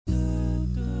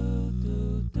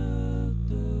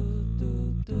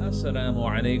Assalamu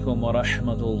alaikum wa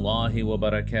rahmatullahi wa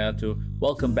barakatuh.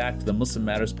 Welcome back to the Muslim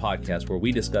Matters podcast, where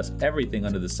we discuss everything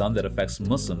under the sun that affects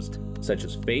Muslims, such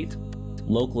as faith,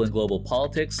 local and global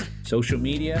politics, social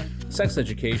media, sex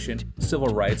education, civil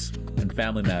rights, and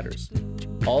family matters,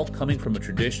 all coming from a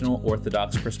traditional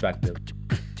Orthodox perspective.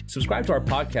 Subscribe to our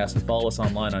podcast and follow us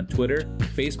online on Twitter,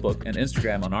 Facebook, and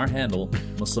Instagram on our handle,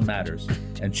 Muslim Matters,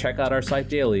 and check out our site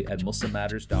daily at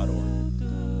muslimmatters.org.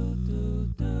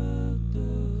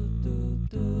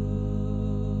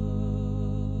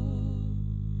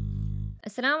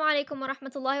 Assalamu alaikum wa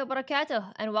rahmatullahi wa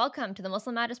barakatuh, and welcome to the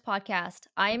Muslim Matters podcast.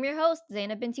 I am your host,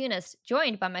 Zainab bint Yunus,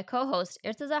 joined by my co-host,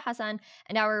 Irtaza Hassan,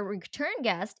 and our return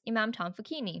guest, Imam Tom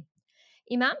Fakini.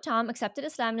 Imam Tom accepted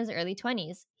Islam in his early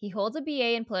 20s. He holds a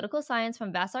BA in political science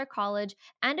from Vassar College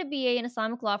and a BA in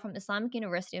Islamic law from Islamic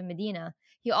University of Medina.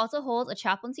 He also holds a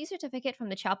chaplaincy certificate from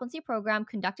the chaplaincy program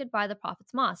conducted by the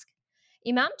Prophet's Mosque.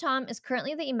 Imam Tom is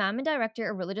currently the Imam and Director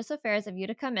of Religious Affairs of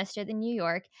Utica Masjid in New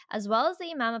York, as well as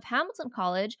the Imam of Hamilton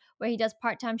College, where he does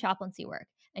part-time chaplaincy work.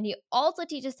 And he also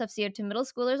teaches tafsir to middle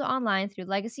schoolers online through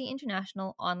Legacy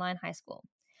International Online High School.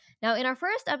 Now, in our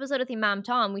first episode with Imam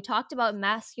Tom, we talked about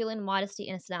masculine modesty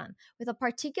in Islam, with a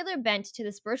particular bent to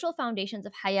the spiritual foundations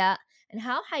of haya and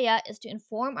how haya is to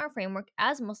inform our framework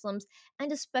as Muslims,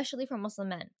 and especially for Muslim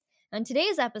men. On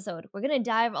today's episode, we're going to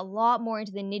dive a lot more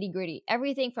into the nitty-gritty,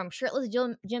 everything from shirtless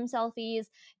gym selfies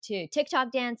to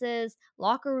TikTok dances,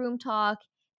 locker room talk,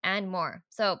 and more.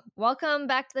 So welcome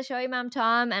back to the show, Imam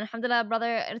Tom, and alhamdulillah,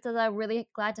 brother Irtaza, really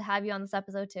glad to have you on this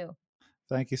episode too.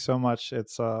 Thank you so much.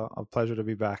 It's a pleasure to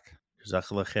be back.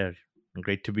 Jazakallah khair.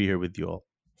 Great to be here with you all.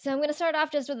 So I'm going to start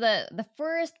off just with the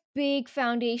first big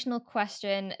foundational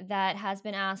question that has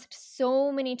been asked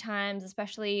so many times,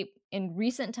 especially in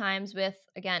recent times with,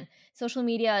 again, social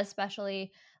media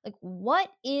especially. Like, what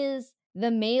is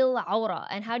the male awra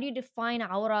and how do you define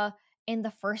awra in the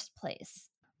first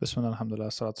place? Bismillah, alhamdulillah,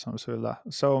 salatu rasulillah.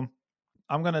 So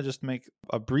I'm going to just make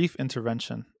a brief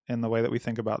intervention in the way that we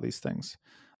think about these things.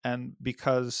 And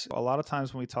because a lot of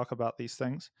times when we talk about these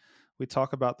things, we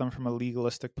talk about them from a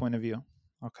legalistic point of view.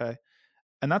 Okay.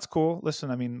 And that's cool.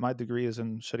 Listen, I mean, my degree is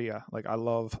in Sharia. Like, I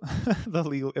love the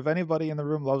legal. If anybody in the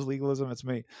room loves legalism, it's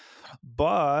me.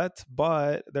 But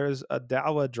there's a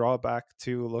da'wah drawback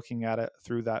to looking at it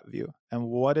through that view. And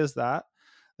what is that?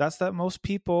 That's that most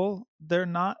people, they're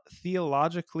not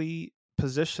theologically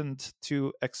positioned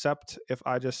to accept if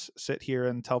I just sit here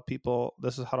and tell people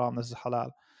this is haram, this is halal.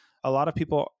 A lot of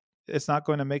people, it's not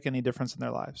going to make any difference in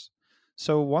their lives.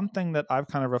 So one thing that I've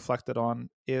kind of reflected on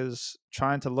is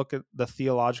trying to look at the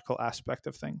theological aspect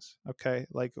of things. Okay,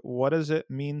 like, what does it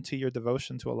mean to your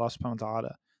devotion to Allah subhanahu wa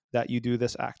ta'ala that you do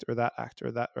this act or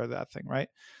that thing, right?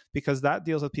 Because that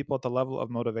deals with people at the level of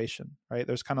motivation, right?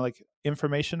 There's kind of like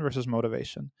information versus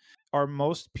motivation. Are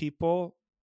most people,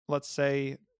 let's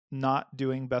say, not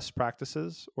doing best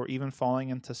practices or even falling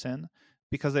into sin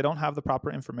because they don't have the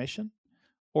proper information?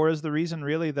 Or is the reason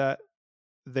really that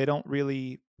they don't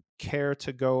really care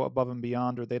to go above and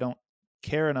beyond, or they don't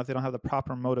care enough, they don't have the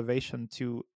proper motivation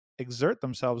to exert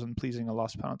themselves in pleasing Allah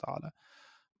subhanahu wa ta'ala?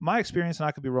 My experience, and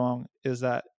I could be wrong, is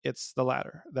that it's the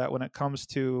latter, that when it comes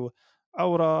to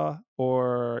awra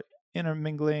or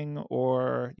intermingling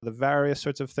or the various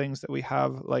sorts of things that we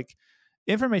have, like,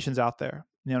 information's out there.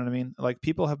 You know what I mean? Like,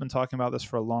 people have been talking about this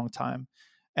for a long time.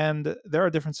 And there are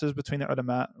differences between the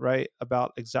ulama, right,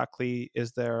 about exactly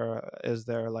is there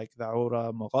like the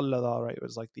awra mughallada, right? It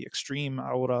was like the extreme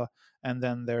awra, and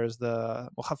then there's the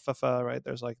mukhaffafa, right?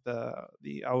 There's like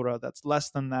the awra that's less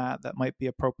than that might be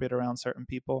appropriate around certain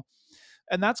people.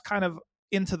 And that's kind of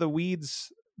into the weeds.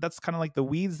 That's kind of like the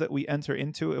weeds that we enter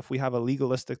into if we have a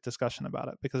legalistic discussion about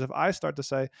it. Because if I start to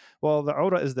say, well, the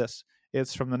awra is this,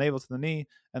 it's from the navel to the knee,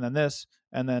 and then this,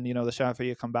 and then, the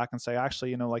Shafi'i come back and say,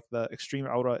 actually, like the extreme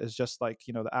awra is just like,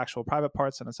 the actual private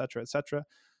parts, and et cetera, et cetera.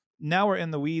 Now we're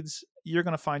in the weeds. You're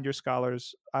going to find your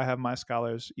scholars. I have my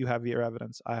scholars. You have your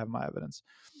evidence. I have my evidence.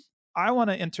 I want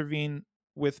to intervene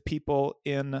with people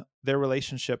in their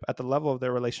relationship, at the level of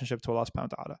their relationship to Allah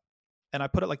subhanahu wa ta'ala. And I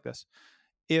put it like this.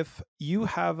 If you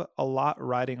have a lot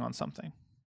riding on something,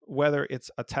 whether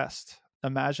it's a test,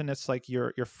 imagine it's like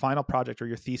your final project or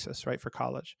your thesis, right, for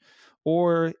college.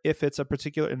 Or if it's a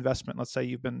particular investment, let's say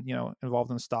you've been,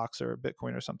 involved in stocks or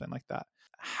Bitcoin or something like that.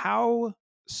 How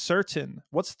certain,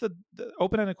 what's the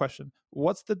open-ended question,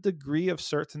 what's the degree of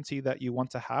certainty that you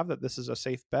want to have that this is a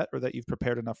safe bet or that you've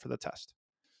prepared enough for the test,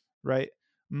 right?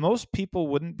 Most people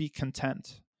wouldn't be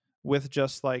content with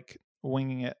just like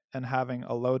winging it and having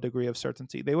a low degree of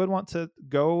certainty. They would want to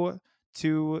go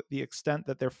to the extent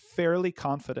that they're fairly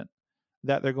confident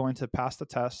that they're going to pass the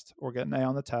test or get an A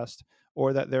on the test,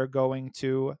 or that they're going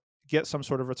to get some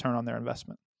sort of return on their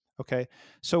investment. Okay.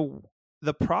 So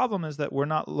the problem is that we're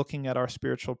not looking at our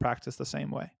spiritual practice the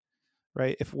same way,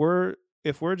 right? If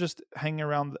we're just hanging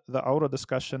around the auto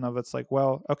discussion of, it's like,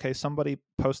 well, okay, somebody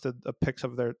posted a pic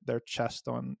of their chest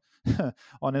on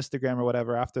on Instagram or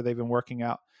whatever after they've been working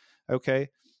out. Okay,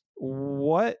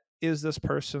 what is this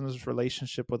person's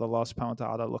relationship with Allah subhanahu wa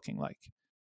ta'ala looking like?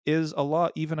 Is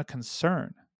Allah even a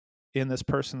concern in this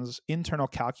person's internal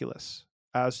calculus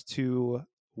as to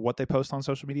what they post on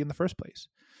social media in the first place,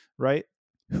 right?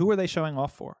 Who are they showing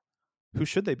off for? Who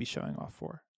should they be showing off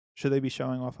for? Should they be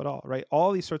showing off at all, right?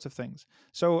 All these sorts of things.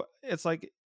 So it's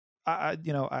like, I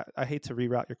hate to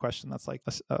reroute your question. That's like,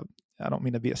 I don't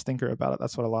mean to be a stinker about it.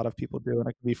 That's what a lot of people do, and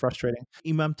it can be frustrating.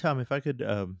 Imam Tom, if I could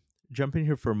jump in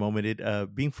here for a moment.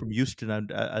 Being from Houston,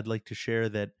 I'd like to share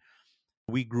that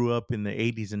we grew up in the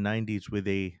 80s and 90s with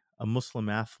a Muslim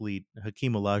athlete,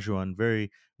 Hakeem Olajuwon,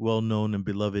 very well known and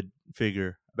beloved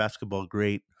figure, basketball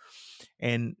great.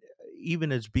 And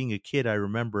even as being a kid, I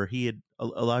remember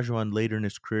Olajuwon later in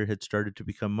his career had started to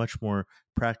become much more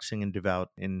practicing and devout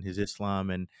in his Islam,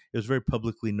 and it was very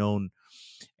publicly known.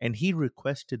 And he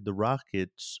requested the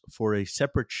Rockets for a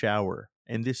separate shower.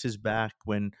 And this is back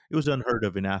when it was unheard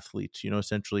of in athletes.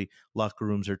 Essentially locker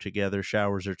rooms are together,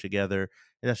 showers are together,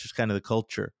 and that's just kind of the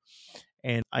culture.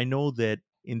 And I know that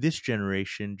in this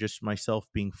generation, just myself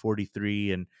being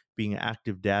 43 and being an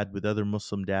active dad with other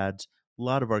Muslim dads, a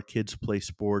lot of our kids play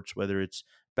sports, whether it's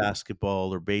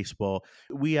basketball or baseball.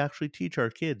 We actually teach our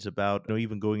kids about,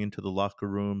 even going into the locker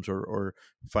rooms or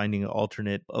finding an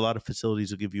alternate. A lot of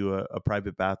facilities will give you a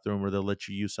private bathroom, or they'll let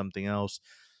you use something else,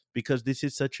 because this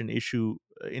is such an issue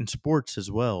in sports as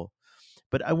well.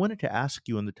 But I wanted to ask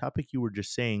you on the topic you were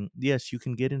just saying, yes, you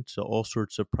can get into all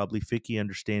sorts of probably fiqh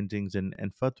understandings and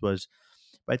fatwas.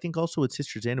 But I think also what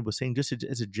Sister Zainab was saying, just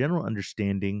as a general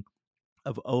understanding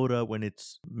of Aura when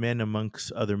it's men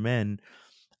amongst other men,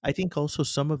 I think also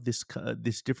some of this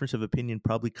difference of opinion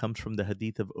probably comes from the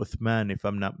hadith of Uthman, if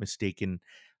I'm not mistaken.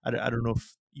 I don't know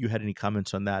if you had any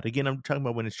comments on that. Again, I'm talking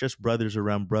about when it's just brothers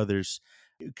around brothers,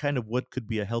 kind of what could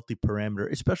be a healthy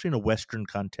parameter, especially in a Western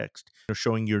context.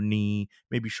 Showing your knee,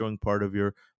 maybe showing part of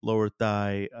your lower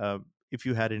thigh. If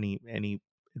you had any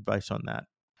advice on that.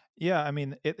 Yeah, I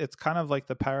mean, it's kind of like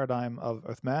the paradigm of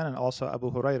Uthman and also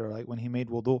Abu Hurairah, right? When he made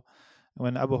wudu.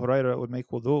 When Abu Hurairah would make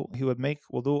wudu, he would make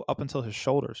wudu up until his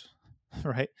shoulders,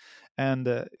 right?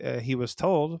 And he was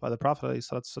told by the Prophet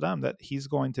ﷺ that he's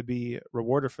going to be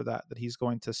rewarded for that he's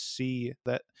going to see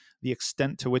that the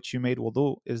extent to which you made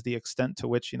wudu is the extent to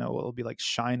which, it'll be like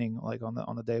shining like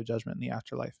on the day of judgment in the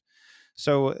afterlife.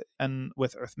 So, and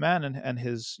with Uthman and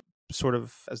his sort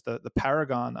of as the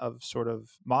paragon of sort of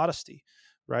modesty,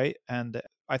 right? And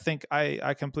I think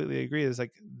I completely agree. Is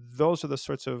like those are the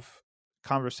sorts of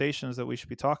conversations that we should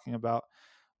be talking about.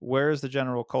 Where is the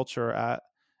general culture at?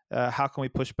 How can we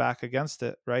push back against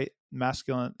it, right?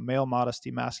 Male modesty,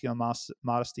 masculine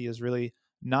modesty is really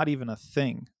not even a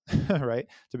thing, right?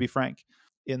 To be frank,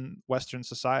 in Western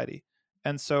society.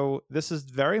 And so this is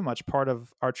very much part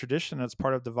of our tradition. It's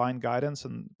part of divine guidance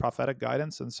and prophetic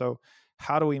guidance. And so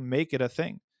how do we make it a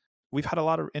thing? We've had a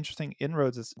lot of interesting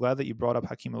inroads. It's glad that you brought up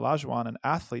Hakeem Olajuwon and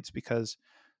athletes, because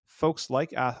folks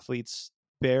like athletes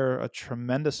bear a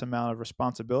tremendous amount of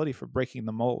responsibility for breaking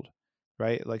the mold,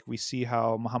 right? Like we see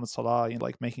how Muhammad Salah,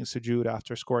 like making sujood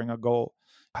after scoring a goal,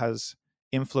 has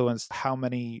influenced how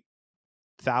many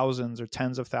thousands or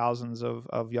tens of thousands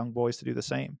of young boys to do the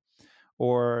same.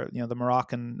 Or, the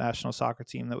Moroccan national soccer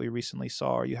team that we recently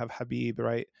saw, or you have Habib,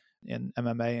 right, in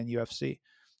MMA and UFC.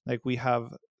 Like we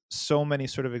have so many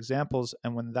sort of examples.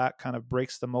 And when that kind of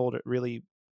breaks the mold, it really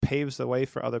paves the way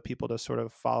for other people to sort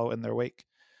of follow in their wake.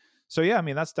 So, yeah, I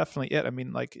mean, that's definitely it. I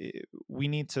mean, like we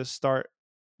need to start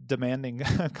demanding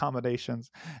accommodations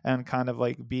and kind of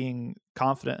like being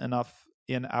confident enough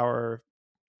in our,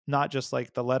 not just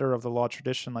like the letter of the law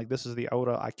tradition, like this is the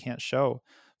aura I can't show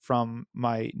from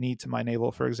my knee to my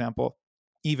navel, for example,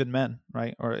 even men,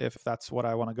 right? Or if that's what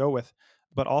I want to go with,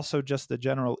 but also just the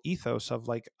general ethos of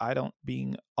like,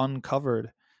 being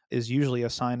uncovered is usually a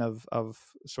sign of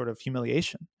sort of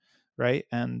humiliation, right?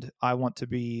 And I want to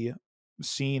be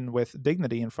seen with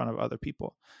dignity in front of other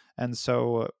people. And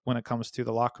so when it comes to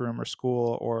the locker room or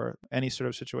school or any sort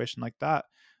of situation like that,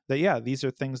 yeah, these are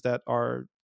things that are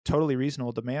totally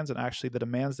reasonable demands. And actually the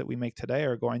demands that we make today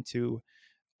are going to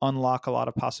unlock a lot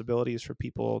of possibilities for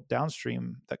people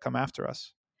downstream that come after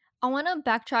us. I want to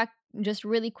backtrack just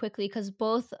really quickly because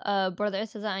both Brother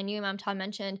Isaza and you, Imam Tom,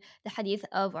 mentioned the hadith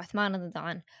of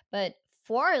Uthman, but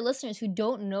for our listeners who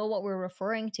don't know what we're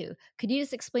referring to, could you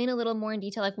just explain a little more in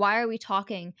detail? Like, why are we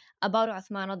talking about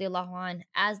Uthman radiallahu anh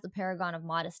as the paragon of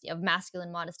modesty, of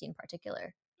masculine modesty in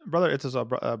particular? Brother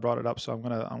Itazal brought it up, so I'm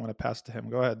gonna pass to him.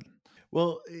 Go ahead.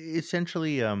 Well,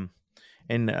 essentially, and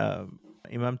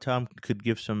Imam Tom could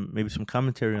give maybe some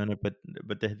commentary on it, but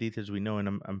the hadith, as we know,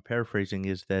 and I'm paraphrasing,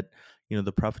 is that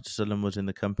the Prophet ﷺ was in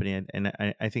the company, and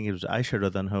I think it was Aisha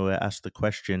radhiallahu anhu asked the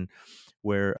question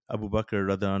where Abu Bakr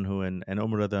radhiallahu anhu and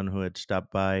Umar radhiallahu anhu had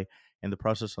stopped by, and the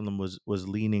Prophet ﷺ was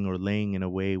leaning or laying in a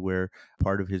way where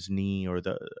part of his knee or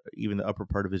even the upper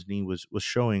part of his knee was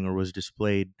showing or was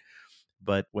displayed.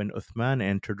 But when Uthman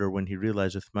entered, or when he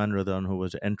realized Uthman radhiallahu anhu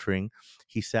was entering,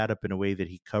 he sat up in a way that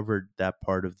he covered that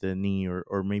part of the knee,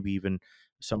 or maybe even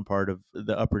some part of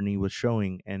the upper knee was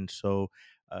showing. And so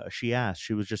she asked,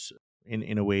 she was just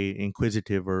in a way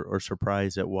inquisitive or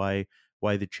surprised at why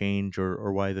the change,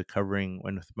 or why the covering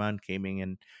when Uthman came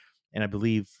in. And I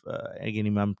believe, again,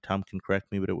 Imam Tom can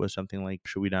correct me, but it was something like,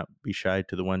 should we not be shy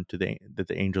to the one that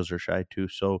the angels are shy to?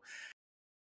 So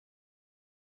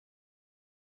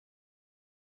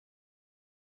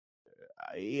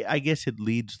I guess it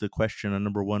leads the question on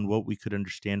number one, what we could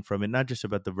understand from it, not just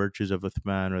about the virtues of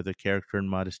Uthman or the character and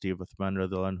modesty of Uthman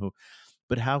radiallahu anhu,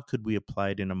 but how could we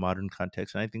apply it in a modern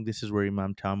context? And I think this is where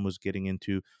Imam Tom was getting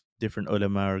into. Different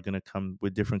ulama are going to come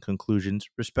with different conclusions,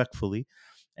 respectfully,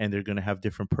 and they're going to have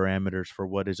different parameters for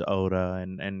what is aura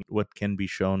and what can be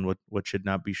shown, what should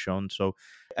not be shown. So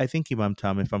I think, Imam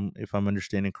Tom, if I'm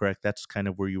understanding correct, that's kind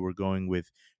of where you were going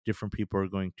with. Different people are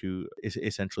going to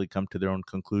essentially come to their own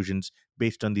conclusions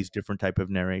based on these different type of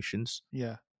narrations.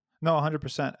 Yeah. No,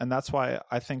 100%. And that's why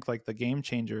I think like the game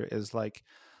changer is like,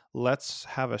 let's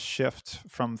have a shift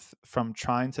from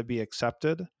trying to be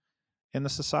accepted in the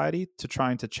society to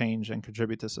trying to change and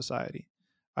contribute to society.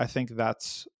 I think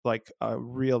that's like a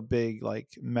real big, like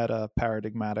meta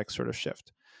paradigmatic sort of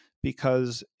shift.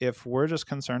 Because if we're just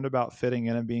concerned about fitting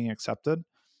in and being accepted,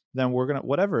 then we're going to,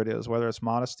 whatever it is, whether it's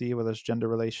modesty, whether it's gender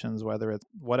relations, whether it's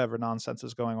whatever nonsense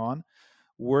is going on,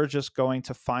 we're just going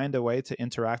to find a way to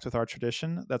interact with our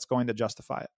tradition that's going to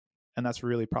justify it. And that's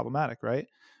really problematic, right?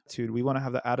 Dude, we want to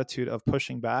have the attitude of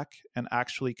pushing back and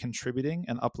actually contributing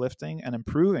and uplifting and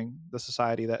improving the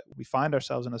society, that we find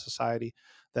ourselves in a society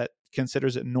that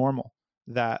considers it normal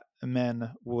that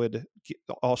men would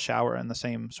all shower in the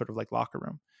same sort of like locker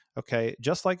room. Okay.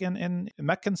 Just like in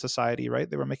Meccan society, right?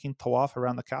 They were making tawaf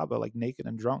around the Kaaba, like naked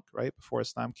and drunk, right? Before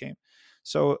Islam came.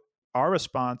 So our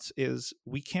response is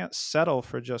we can't settle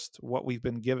for just what we've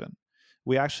been given.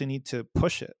 We actually need to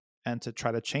push it and to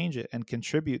try to change it and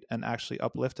contribute and actually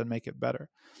uplift and make it better.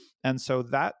 And so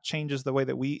that changes the way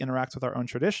that we interact with our own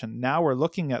tradition. Now we're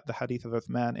looking at the hadith of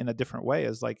Uthman in a different way,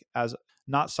 as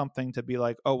not something to be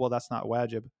like, oh, well, that's not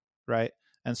wajib, right?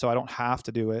 And so I don't have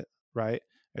to do it, right?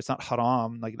 It's not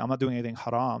haram. Like I'm not doing anything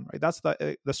haram, right? That's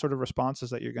the sort of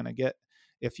responses that you're going to get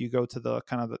if you go to the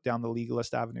kind of down the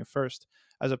legalist avenue first,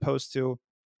 as opposed to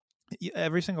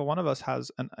every single one of us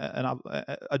has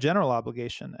a general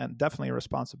obligation and definitely a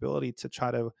responsibility to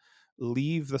try to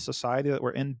leave the society that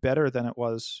we're in better than it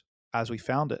was as we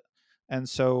found it. And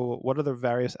so what are the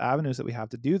various avenues that we have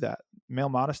to do that? Male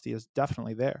modesty is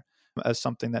definitely there as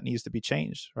something that needs to be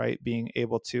changed, right? Being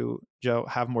able to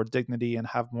have more dignity and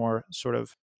have more sort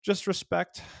of just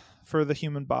respect for the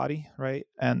human body, right?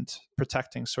 And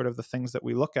protecting sort of the things that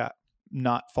we look at,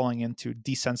 not falling into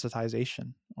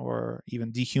desensitization or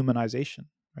even dehumanization,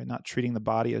 right? Not treating the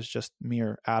body as just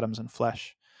mere atoms and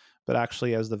flesh, but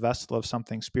actually as the vessel of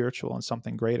something spiritual and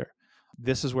something greater.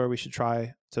 This is where we should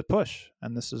try to push.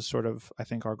 And this is sort of, I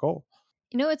think, our goal.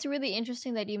 It's really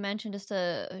interesting that you mentioned just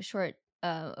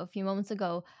a few moments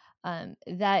ago,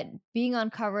 that being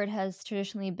uncovered has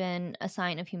traditionally been a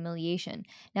sign of humiliation.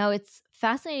 Now, it's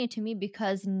fascinating to me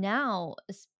because now,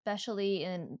 especially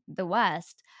in the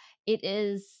West, it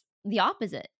is the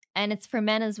opposite. And it's for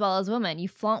men as well as women. You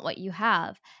flaunt what you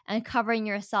have, and covering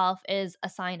yourself is a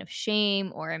sign of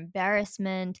shame or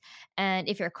embarrassment. And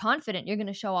if you're confident, you're going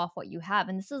to show off what you have.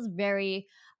 And this is very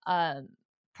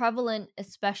prevalent,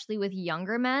 especially with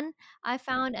younger men, I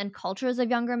found, and cultures of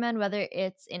younger men, whether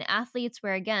it's in athletes,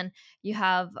 where again, you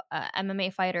have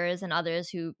MMA fighters and others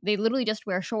who they literally just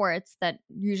wear shorts that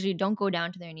usually don't go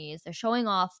down to their knees. They're showing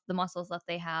off the muscles that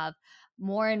they have.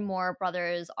 More and more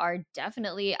brothers are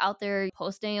definitely out there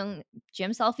posting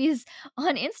gym selfies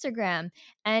on Instagram,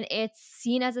 and it's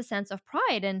seen as a sense of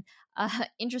pride. And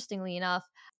interestingly enough,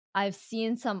 I've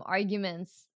seen some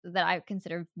arguments that I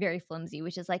consider very flimsy,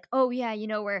 which is like, oh yeah,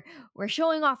 we're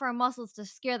showing off our muscles to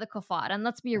scare the kuffar, and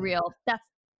let's be real,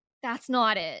 that's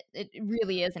not it. It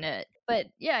really isn't it. But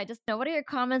yeah, I just know, what are your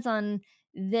comments on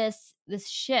this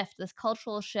shift, this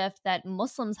cultural shift that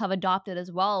Muslims have adopted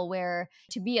as well, where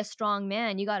to be a strong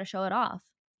man, you got to show it off.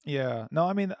 Yeah. No,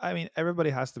 I mean, everybody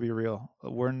has to be real.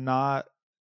 We're not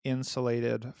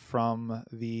insulated from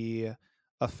the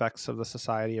effects of the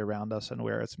society around us and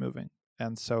where it's moving.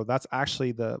 And so that's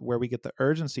actually the where we get the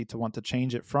urgency to want to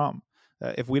change it from.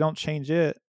 If we don't change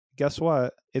it, guess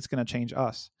what? It's going to change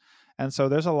us. And so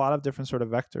there's a lot of different sort of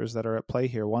vectors that are at play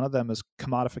here. One of them is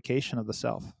commodification of the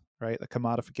self, right? The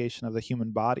commodification of the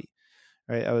human body,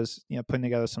 right? I was, putting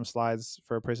together some slides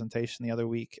for a presentation the other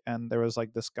week, and there was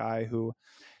like this guy who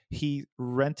he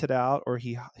rented out, or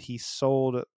he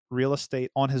sold real estate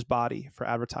on his body for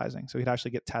advertising. So he'd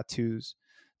actually get tattoos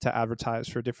to advertise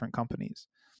for different companies.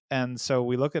 And so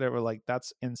we look at it, we're like,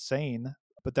 that's insane.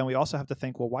 But then we also have to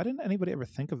think, well, why didn't anybody ever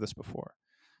think of this before?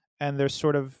 And there's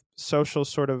sort of social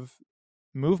sort of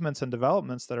movements and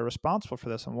developments that are responsible for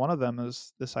this. And one of them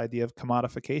is this idea of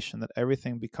commodification, that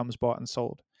everything becomes bought and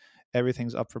sold.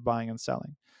 Everything's up for buying and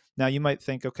selling. Now you might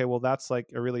think, okay, well, that's like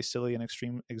a really silly and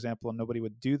extreme example and nobody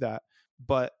would do that.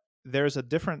 But there's a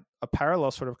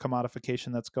parallel sort of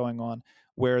commodification that's going on,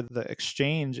 where the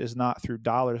exchange is not through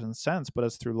dollars and cents, but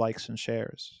it's through likes and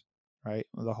shares, right?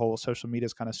 The whole social media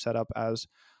is kind of set up as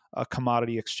a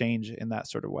commodity exchange in that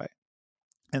sort of way.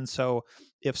 And so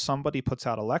if somebody puts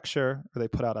out a lecture, or they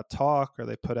put out a talk, or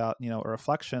they put out, a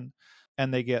reflection,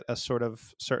 and they get a sort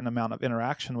of certain amount of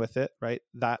interaction with it, right?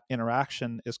 That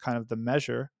interaction is kind of the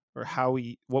measure, or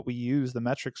what we use, the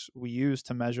metrics we use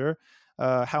to measure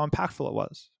how impactful it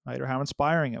was, right? Or how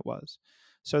inspiring it was.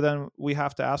 So then we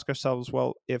have to ask ourselves,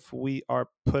 well, if we are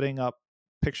putting up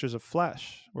pictures of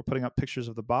flesh, we're putting up pictures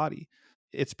of the body,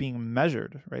 it's being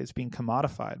measured, right? It's being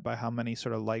commodified by how many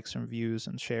sort of likes and views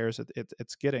and shares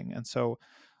it's getting. And so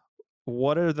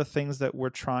what are the things that we're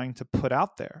trying to put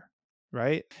out there,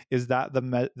 right? Is that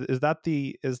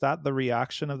the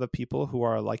reaction of the people who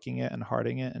are liking it and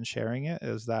hearting it and sharing it?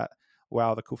 Is that,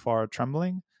 wow, the kuffar are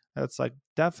trembling? That's like,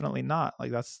 definitely not.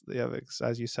 Like, that's,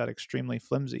 as you said, extremely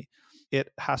flimsy. It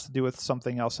has to do with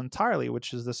something else entirely,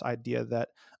 which is this idea that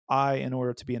in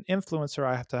order to be an influencer,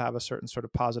 I have to have a certain sort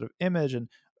of positive image. And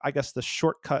I guess the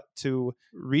shortcut to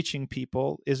reaching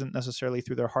people isn't necessarily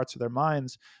through their hearts or their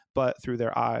minds, but through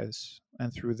their eyes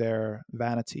and through their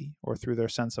vanity or through their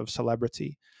sense of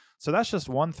celebrity. So that's just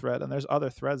one thread. And there's other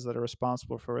threads that are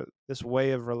responsible for this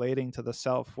way of relating to the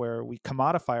self, where we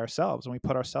commodify ourselves and we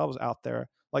put ourselves out there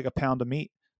like a pound of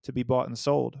meat to be bought and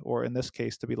sold, or in this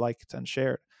case, to be liked and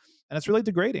shared. And it's really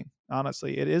degrading.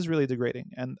 Honestly, it is really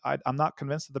degrading. And I'm not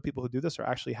convinced that the people who do this are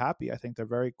actually happy. I think they're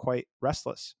very quite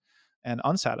restless and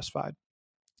unsatisfied,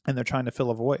 and they're trying to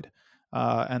fill a void.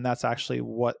 And that's actually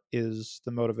what is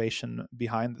the motivation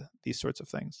behind these sorts of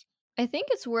things. I think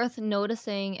it's worth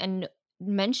noticing and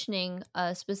mentioning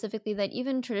specifically that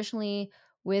even traditionally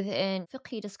within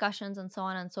fiqh discussions and so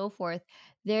on and so forth,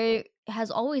 there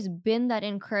has always been that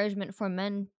encouragement for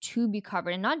men to be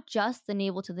covered, and not just the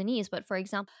navel to the knees, but for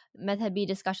example, madhabi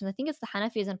discussions. I think it's the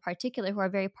Hanafis in particular who are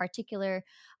very particular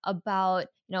about,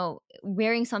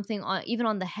 wearing something on, even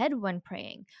on the head when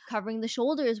praying, covering the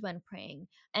shoulders when praying.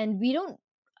 And we don't,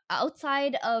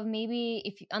 outside of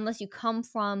maybe unless you come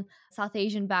from South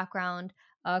Asian background,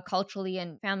 culturally,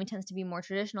 and family tends to be more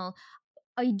traditional,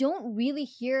 I don't really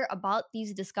hear about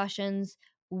these discussions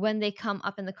when they come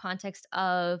up in the context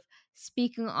of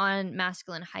speaking on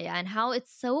masculine haya and how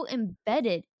it's so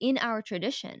embedded in our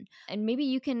tradition. And maybe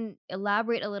you can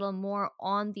elaborate a little more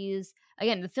on these,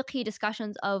 again, the fiqh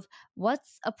discussions of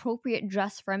what's appropriate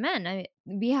dress for men.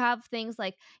 We have things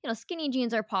like, skinny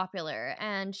jeans are popular,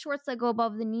 and shorts that go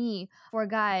above the knee for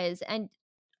guys. And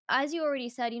as you already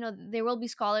said, there will be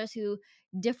scholars who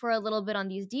differ a little bit on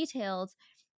these details,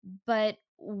 but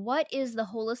what is the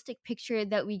holistic picture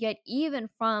that we get even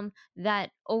from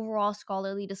that overall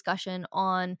scholarly discussion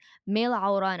on male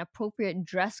aura and appropriate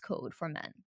dress code for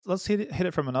men? Let's hit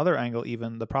it from another angle.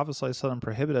 Even the Prophet ﷺ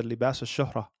prohibited libas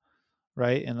al-shuhra,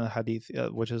 right, in the hadith,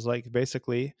 which is like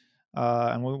basically,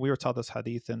 and we were taught this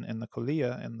hadith in the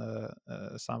kulliyah, in the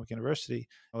Islamic University.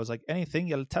 It was like anything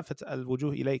yaltafit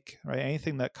al-wujuh ilayk, right?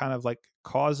 Anything that kind of like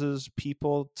causes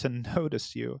people to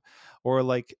notice you, or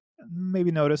like, maybe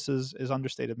notice is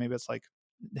understated. Maybe it's like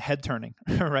head turning,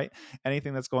 right?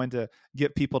 Anything that's going to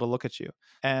get people to look at you.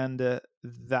 And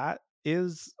that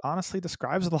is honestly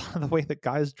describes a lot of the way that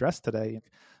guys dress today.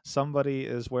 Somebody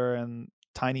is wearing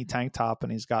tiny tank top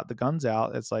and he's got the guns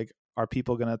out. It's like, are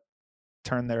people going to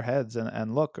turn their heads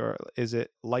and look, or is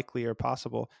it likely or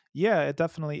possible? Yeah, it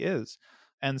definitely is.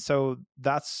 And so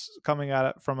that's coming at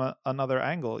it from another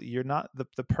angle. You're not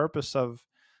the purpose of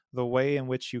the way in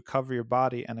which you cover your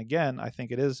body. And again, I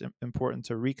think it is important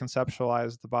to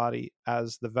reconceptualize the body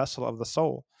as the vessel of the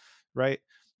soul, right?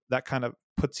 That kind of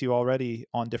puts you already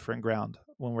on different ground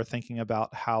when we're thinking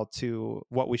about how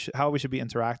we should be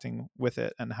interacting with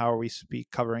it, and how we should be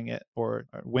covering it, or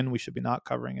when we should be not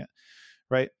covering it,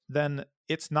 right? Then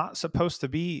it's not supposed to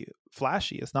be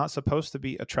flashy. It's not supposed to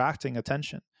be attracting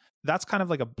attention. That's kind of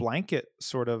like a blanket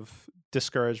sort of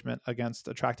discouragement against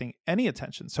attracting any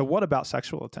attention. So what about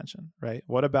sexual attention, right?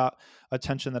 What about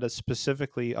attention that is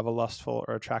specifically of a lustful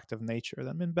or attractive nature?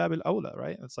 Then min babil awla,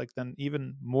 right? It's like then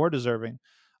even more deserving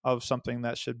of something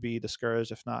that should be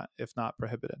discouraged, if not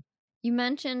prohibited. You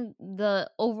mentioned the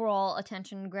overall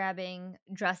attention grabbing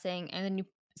dressing, and then you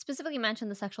specifically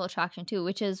mentioned the sexual attraction too,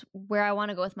 which is where I want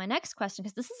to go with my next question,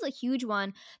 because this is a huge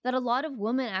one that a lot of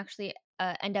women actually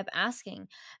end up asking.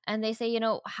 And they say,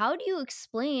 how do you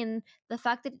explain the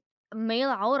fact that male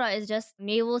aura is just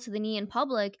navel to the knee in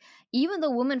public, even though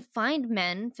women find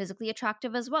men physically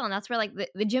attractive as well? And that's where like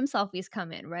the gym selfies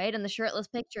come in, right? And the shirtless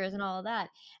pictures and all of that.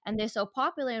 And they're so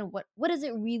popular. And what is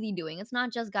it really doing? It's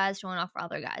not just guys showing off for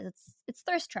other guys. It's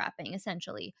thirst trapping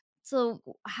essentially. So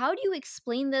how do you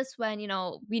explain this when,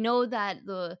 we know that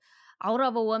the aura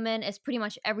of a woman is pretty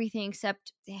much everything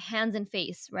except hands and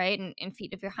face, right? And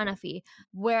feet if you're Hanafi.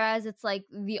 Whereas it's like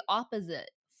the opposite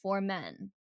for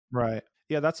men. Right.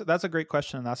 Yeah, that's a great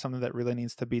question, and that's something that really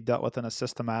needs to be dealt with in a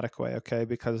systematic way, okay?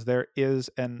 Because there is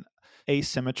an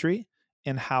asymmetry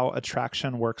in how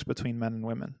attraction works between men and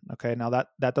women. Okay. Now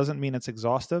that doesn't mean it's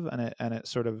exhaustive, and it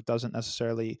sort of doesn't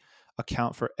necessarily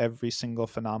account for every single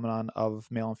phenomenon of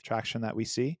male attraction that we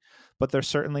see, but there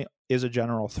certainly is a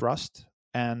general thrust,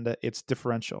 and it's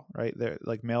differential, right? There,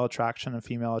 like male attraction and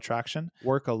female attraction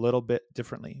work a little bit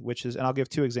differently, which is, and I'll give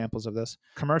two examples of this.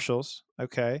 Commercials,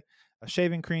 okay, a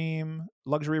shaving cream,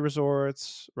 luxury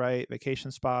resorts, right,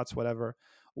 vacation spots, whatever.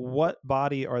 What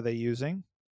body are they using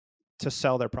to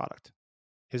sell their product?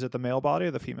 Is it the male body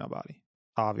or the female body?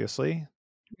 Obviously.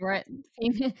 Right.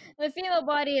 The female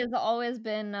body has always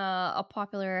been a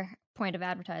popular point of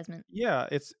advertisement. Yeah,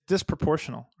 it's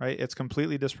disproportional, right? It's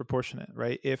completely disproportionate,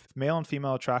 right? If male and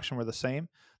female attraction were the same,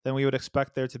 then we would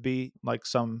expect there to be like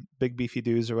some big beefy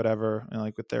dudes or whatever,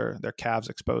 like with their calves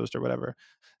exposed or whatever,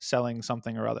 selling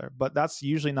something or other. But that's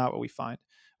usually not what we find.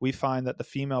 We find that the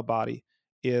female body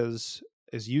is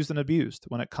used and abused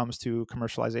when it comes to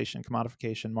commercialization,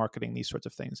 commodification, marketing, these sorts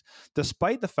of things,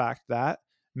 despite the fact that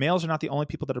males are not the only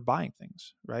people that are buying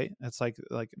things, right? It's like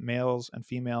males and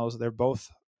females, they're both,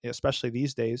 especially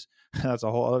these days, that's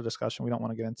a whole other discussion we don't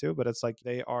want to get into, but it's like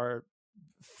they are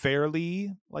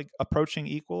fairly like approaching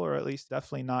equal, or at least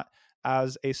definitely not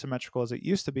as asymmetrical as it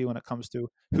used to be when it comes to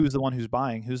who's the one who's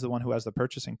buying, who's the one who has the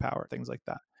purchasing power, things like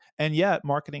that. And yet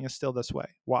marketing is still this way.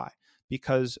 Why?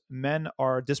 Because men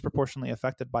are disproportionately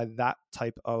affected by that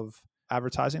type of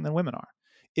advertising than women are.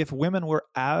 If women were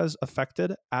as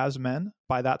affected as men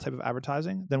by that type of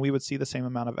advertising, then we would see the same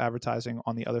amount of advertising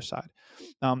on the other side.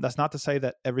 That's not to say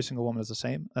that every single woman is the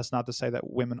same. That's not to say that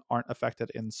women aren't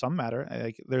affected in some matter.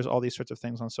 Like, there's all these sorts of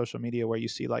things on social media where you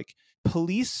see like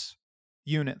police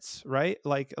units, right?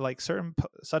 Like certain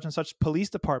such and such police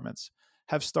departments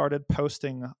have started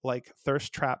posting like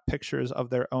thirst trap pictures of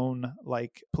their own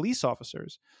like police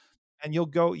officers. And you'll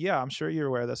go, yeah, I'm sure you're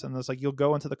aware of this. And it's like, you'll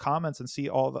go into the comments and see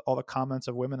all the comments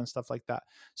of women and stuff like that.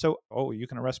 So, you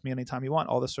can arrest me anytime you want,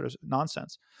 all this sort of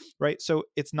nonsense, right? So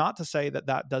it's not to say that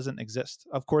that doesn't exist.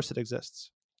 Of course it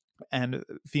exists. And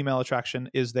female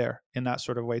attraction is there in that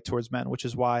sort of way towards men, which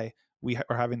is why we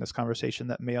are having this conversation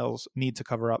that males need to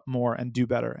cover up more and do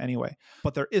better anyway.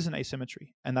 But there is an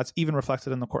asymmetry, and that's even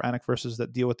reflected in the Quranic verses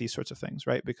that deal with these sorts of things,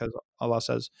 right? Because Allah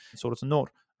says in Surah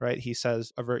An-Nur, right? He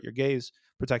says, avert your gaze,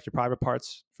 protect your private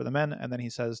parts for the men. And then he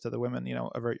says to the women,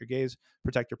 avert your gaze,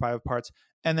 protect your private parts.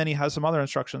 And then he has some other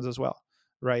instructions as well,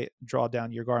 right? Draw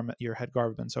down your head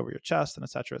garments over your chest, and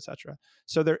et cetera, et cetera.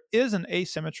 So there is an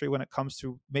asymmetry when it comes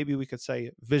to, maybe we could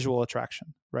say, visual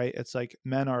attraction, right? It's like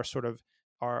men are sort of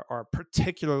are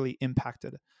particularly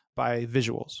impacted by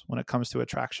visuals when it comes to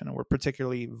attraction, and we're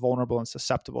particularly vulnerable and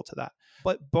susceptible to that.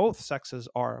 But both sexes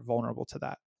are vulnerable to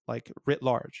that, like writ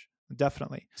large,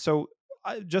 definitely. So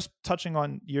just touching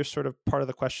on your sort of part of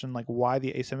the question, like why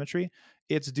the asymmetry,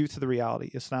 it's due to the reality.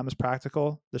 Islam is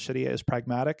practical. The Sharia is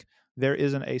pragmatic. There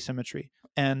is an asymmetry.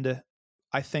 And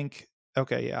I think,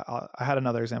 okay, yeah, I had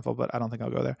another example, but I don't think I'll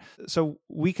go there. So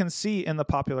we can see in the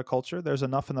popular culture, there's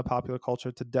enough in the popular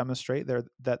culture to demonstrate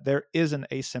that there is an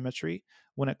asymmetry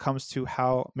when it comes to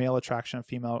how male attraction and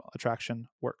female attraction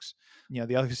works. The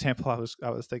other example I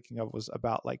was thinking of was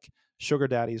about like sugar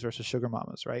daddies versus sugar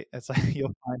mamas, right? It's like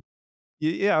you'll find,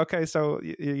 yeah, okay, so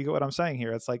you get what I'm saying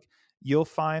here. It's like you'll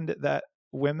find that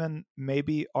women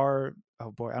maybe are,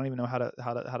 oh boy, I don't even know how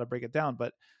to break it down,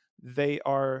 but they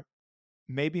are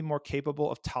maybe more capable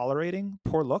of tolerating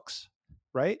poor looks,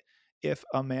 right? If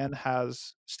a man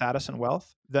has status and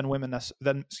wealth than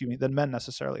than men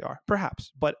necessarily are,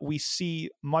 perhaps. But we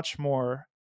see much more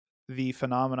the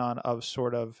phenomenon of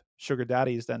sort of sugar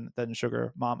daddies than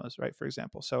sugar mamas, right? For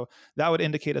example. So that would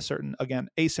indicate a certain, again,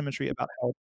 asymmetry about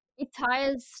health. It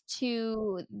ties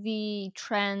to the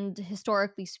trend,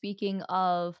 historically speaking,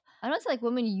 of I don't say like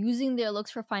women using their looks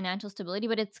for financial stability,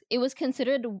 but it was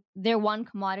considered their one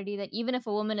commodity that even if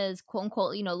a woman is quote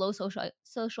unquote, low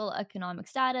social economic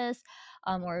status,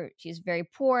 or she's very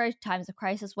poor, times of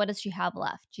crisis, what does she have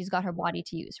left? She's got her body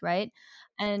to use, right?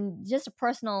 And just a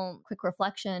personal quick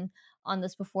reflection on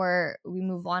this before we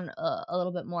move on a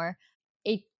little bit more.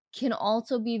 It can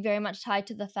also be very much tied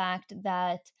to the fact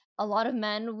that a lot of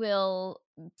men will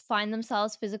find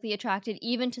themselves physically attracted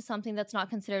even to something that's not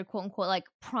considered quote unquote like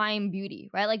prime beauty,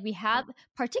 right? Like we have,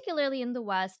 particularly in the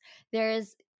West,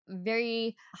 there's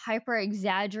very hyper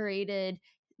exaggerated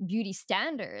beauty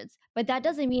standards, but that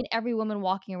doesn't mean every woman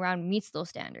walking around meets those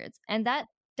standards. And that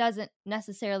doesn't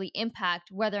necessarily impact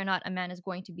whether or not a man is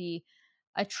going to be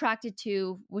attracted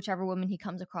to whichever woman he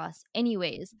comes across,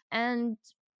 anyways. And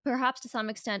perhaps to some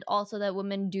extent also that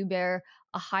women do bear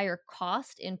a higher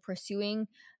cost in pursuing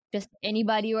just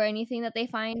anybody or anything that they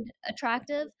find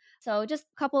attractive. So just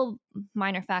a couple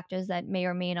minor factors that may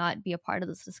or may not be a part of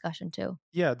this discussion too.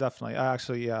 Yeah, definitely.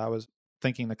 I was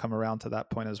thinking to come around to that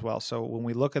point as well. So when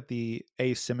we look at the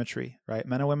asymmetry, right,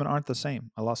 men and women aren't the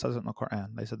same. Allah says it in the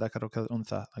Quran. They said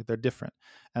untha, like they're different,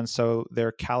 and so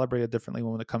they're calibrated differently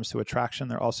when it comes to attraction.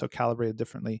 They're also calibrated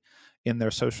differently in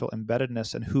their social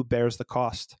embeddedness and who bears the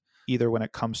cost, either when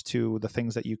it comes to the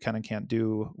things that you can and can't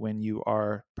do when you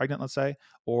are pregnant, let's say,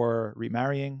 or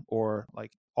remarrying, or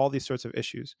like all these sorts of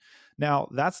issues. Now,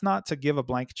 that's not to give a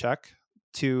blank check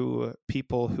to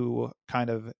people who kind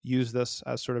of use this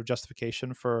as sort of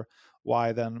justification for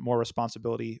why then more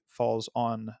responsibility falls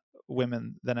on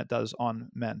women than it does on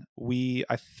men.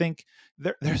 I think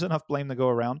there's enough blame to go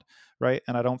around, right?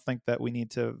 And I don't think that we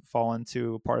need to fall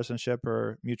into partisanship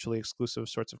or mutually exclusive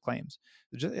sorts of claims.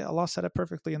 Allah said it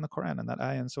perfectly in the Quran, and that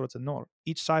ayah in Surah An-Nur.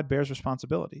 Each side bears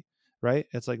responsibility, right?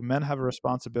 It's like men have a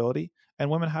responsibility and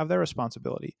women have their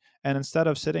responsibility. And instead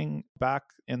of sitting back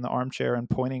in the armchair and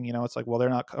pointing, it's like, well, they're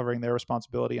not covering their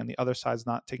responsibility and the other side's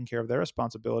not taking care of their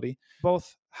responsibility.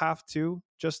 Both have to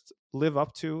just live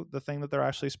up to the thing that they're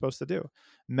actually supposed to do.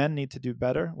 Men need to do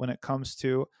better when it comes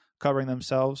to covering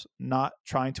themselves, not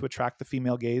trying to attract the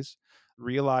female gaze,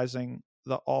 realizing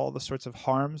all the sorts of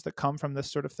harms that come from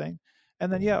this sort of thing.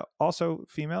 And then, yeah, also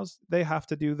females, they have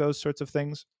to do those sorts of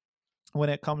things when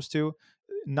it comes to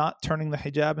not turning the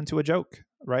hijab into a joke,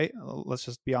 right? Let's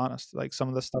just be honest. Like some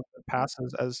of the stuff that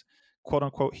passes as quote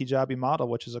unquote hijabi model,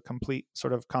 which is a complete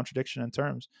sort of contradiction in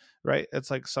terms, right?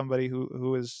 It's like somebody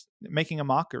who is making a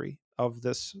mockery of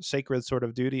this sacred sort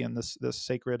of duty and this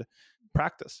sacred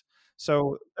practice.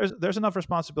 So there's enough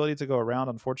responsibility to go around.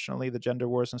 Unfortunately, the gender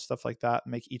wars and stuff like that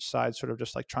make each side sort of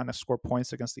just like trying to score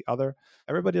points against the other.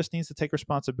 Everybody just needs to take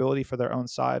responsibility for their own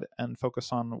side and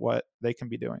focus on what they can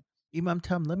be doing. Imam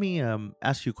Tom, let me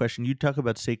ask you a question. You talk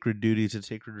about sacred duties and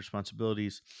sacred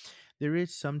responsibilities. There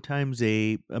is sometimes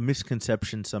a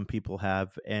misconception some people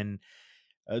have, and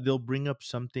they'll bring up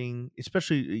something,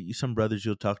 especially some brothers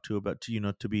you'll talk to about,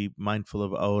 to be mindful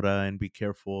of aura and be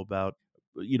careful about,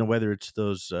 whether it's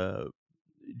those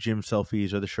gym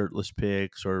selfies or the shirtless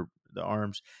pics or the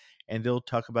arms. And they'll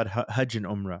talk about Hajj and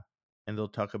Umrah. And they'll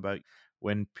talk about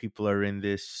when people are in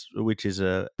this, which is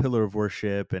a pillar of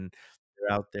worship, and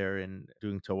they're out there and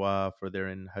doing tawaf, or they're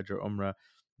in Hajj or Umrah,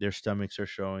 their stomachs are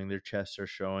showing, their chests are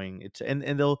showing.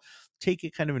 And they'll take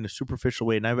it kind of in a superficial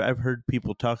way. And I've heard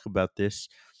people talk about this.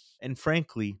 And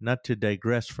frankly, not to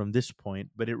digress from this point,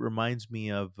 but it reminds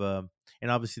me of,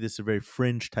 and obviously this is a very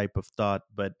fringe type of thought,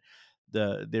 but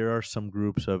there are some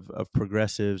groups of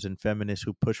progressives and feminists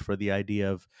who push for the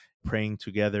idea of praying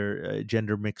together,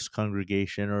 gender mixed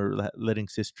congregation, or letting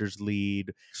sisters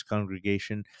lead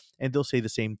congregation, and they'll say the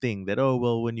same thing, that, oh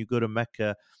well, when you go to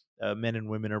Mecca, men and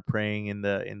women are praying in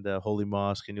the holy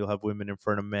mosque, and you'll have women in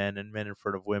front of men and men in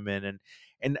front of women,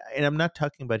 and I'm not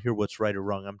talking about here what's right or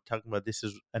wrong. I'm talking about this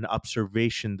is an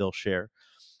observation they'll share.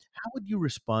 How would you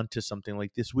respond to something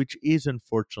like this, which is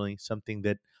unfortunately something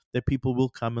that people will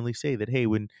commonly say, that, hey,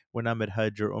 when I'm at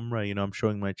Hajj or Umrah, I'm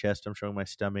showing my chest, I'm showing my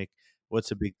stomach. What's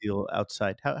the big deal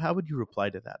outside? How would you reply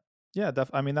to that? Yeah,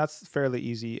 I mean, that's fairly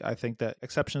easy. I think that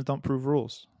exceptions don't prove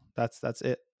rules. That's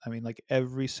it. I mean, like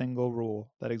every single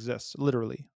rule that exists,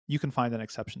 literally, you can find an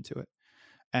exception to it.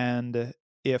 And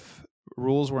if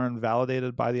rules were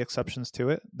invalidated by the exceptions to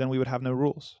it, then we would have no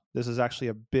rules. This is actually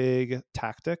a big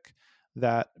tactic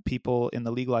that people in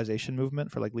the legalization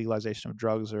movement, for like legalization of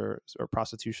drugs or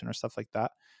prostitution or stuff like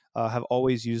that, have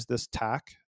always used this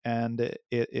tack, and it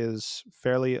is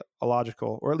fairly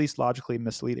illogical, or at least logically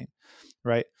misleading,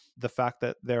 right? The fact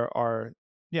that there are,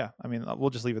 yeah, I mean, we'll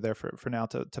just leave it there for now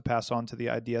to pass on to the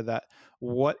idea that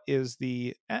what is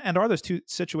the, and are those two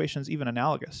situations even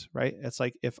analogous, right? It's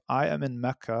like if I am in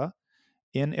Mecca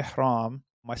in ihram,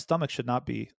 my stomach should not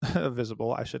be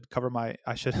visible. I should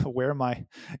wear my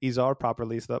izar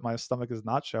properly so that my stomach is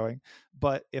not showing.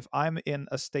 But if I'm in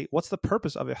a state, what's the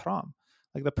purpose of ihram?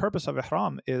 Like the purpose of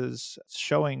ihram is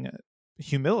showing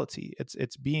humility.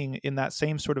 It's being in that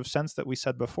same sort of sense that we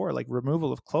said before, like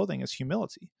removal of clothing is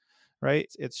humility, right?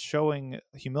 It's showing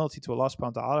humility to Allah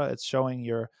subhanahu wa ta'ala. It's showing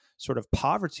your sort of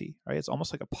poverty, right? It's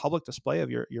almost like a public display of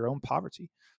your own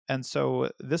poverty. And so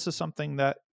this is something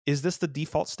that, is this the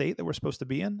default state that we're supposed to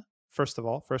be in? First of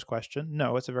all, first question,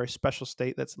 no, it's a very special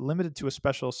state that's limited to a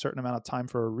special certain amount of time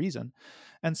for a reason.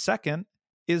 And second,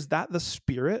 is that the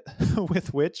spirit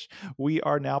with which we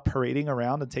are now parading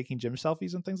around and taking gym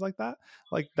selfies and things like that?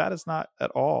 Like that is not at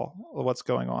all what's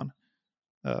going on.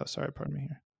 Sorry, pardon me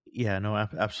here. Yeah, no,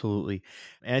 absolutely.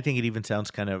 And I think it even sounds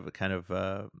kind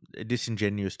of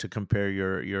disingenuous to compare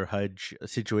your Hajj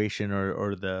situation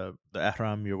or the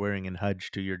ihram you're wearing in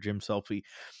Hajj to your gym selfie.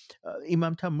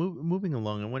 Imam Tam, moving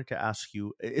along, I wanted to ask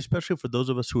you, especially for those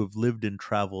of us who have lived and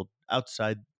traveled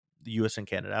outside the U.S. and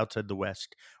Canada, outside the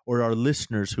West, or our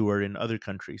listeners who are in other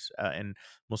countries, and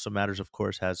Muslim Matters, of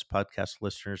course, has podcast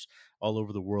listeners all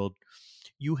over the world.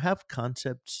 You have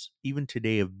concepts even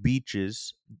today of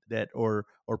beaches that or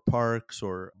parks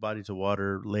or bodies of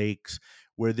water, lakes,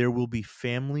 where there will be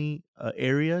family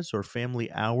areas or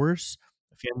family hours,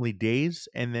 family days,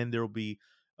 and then there will be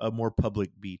a more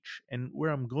public beach. And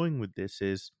where I'm going with this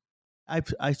is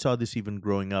I saw this even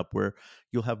growing up, where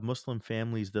you'll have Muslim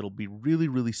families that'll be really,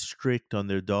 really strict on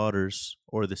their daughters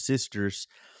or the sisters,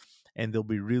 and they'll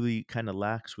be really kind of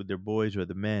lax with their boys or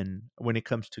the men when it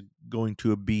comes to going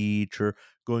to a beach or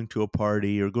going to a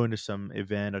party or going to some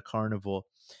event, a carnival.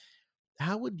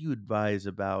 How would you advise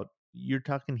about? You're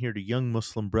talking here to young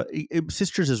Muslim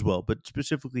sisters as well, but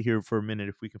specifically here for a minute,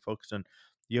 if we can focus on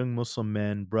young Muslim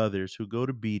men, brothers who go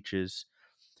to beaches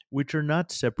which are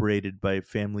not separated by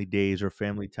family days or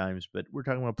family times, but we're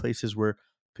talking about places where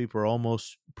people are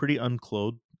almost pretty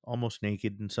unclothed, almost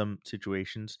naked in some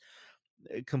situations,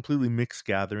 completely mixed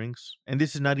gatherings. And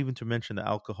this is not even to mention the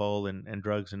alcohol and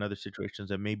drugs and other situations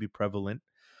that may be prevalent.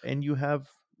 And you have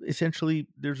essentially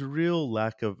there's a real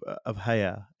lack of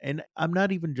haya. And I'm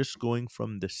not even just going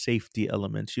from the safety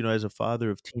elements. You know, as a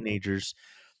father of teenagers,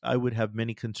 I would have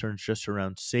many concerns just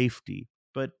around safety.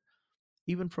 But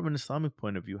even from an Islamic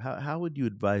point of view, how would you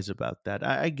advise about that?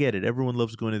 I get it. Everyone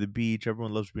loves going to the beach.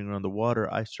 Everyone loves being around the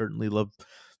water. I certainly love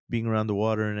being around the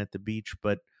water and at the beach.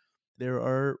 But there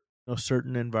are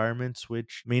certain environments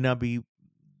which may not be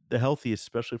the healthiest,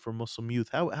 especially for Muslim youth.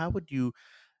 How would you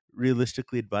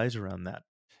realistically advise around that?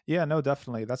 Yeah, no,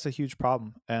 definitely. That's a huge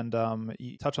problem. And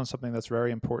you touch on something that's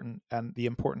very important, and the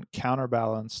important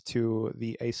counterbalance to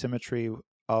the asymmetry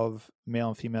of male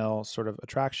and female sort of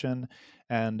attraction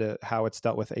and how it's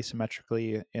dealt with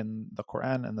asymmetrically in the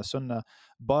Quran and the Sunnah.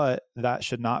 But that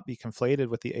should not be conflated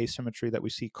with the asymmetry that we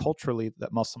see culturally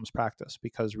that Muslims practice,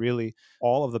 because really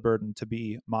all of the burden to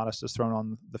be modest is thrown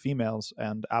on the females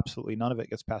and absolutely none of it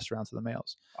gets passed around to the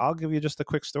males. I'll give you just a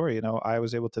quick story. You know, I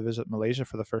was able to visit Malaysia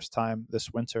for the first time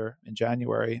this winter in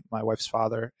January. My wife's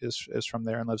father is from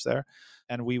there and lives there.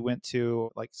 And we went to,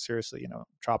 like, seriously,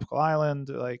 tropical island,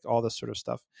 like all this sort of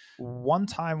stuff. One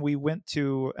time we went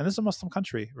to, and this is a Muslim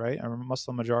country, right? A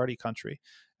Muslim majority country.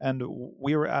 And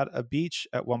we were at a beach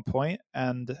at one point,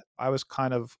 and I was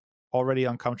kind of already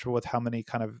uncomfortable with how many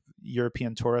kind of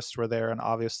European tourists were there. And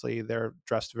obviously they're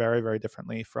dressed very, very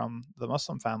differently from the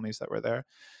Muslim families that were there.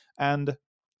 And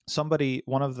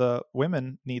one of the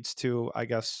women needs to, I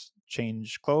guess,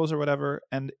 change clothes or whatever.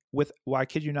 And I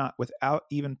kid you not, without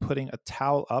even putting a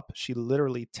towel up, she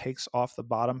literally takes off the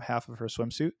bottom half of her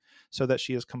swimsuit so that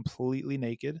she is completely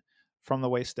naked from the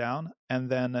waist down, and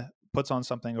then puts on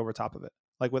something over top of it,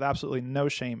 like with absolutely no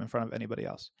shame in front of anybody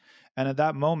else. And at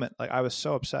that moment, like, I was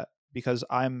so upset because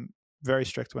I'm very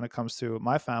strict when it comes to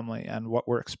my family and what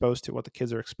we're exposed to, what the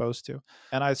kids are exposed to.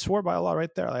 And I swore by Allah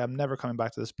right there, like, I'm never coming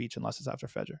back to this beach unless it's after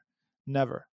Fajr.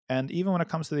 Never. And even when it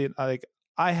comes to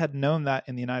I had known that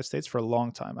in the United States for a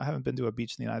long time. I haven't been to a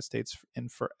beach in the United States in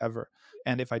forever.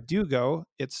 And if I do go,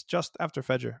 it's just after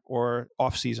Fajr or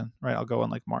off season, right? I'll go in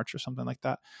like March or something like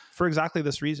that for exactly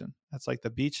this reason. It's like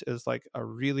the beach is like a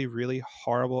really, really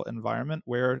horrible environment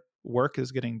where work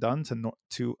is getting done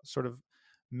to sort of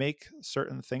make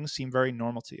certain things seem very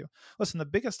normal to you. Listen, the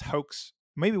biggest hoax,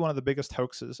 maybe one of the biggest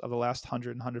hoaxes of the last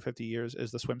 100 and 150 years is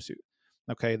the swimsuit.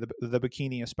 Okay, the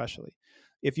bikini especially.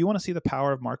 If you want to see the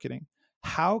power of marketing,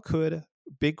 how could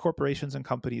big corporations and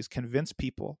companies convince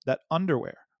people that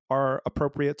underwear are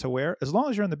appropriate to wear as long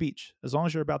as you're on the beach, as long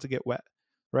as you're about to get wet,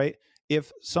 right?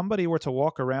 If somebody were to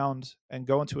walk around and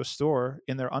go into a store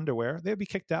in their underwear, they would be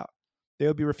kicked out. They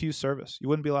would be refused service. You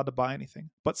wouldn't be allowed to buy anything.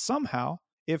 But somehow,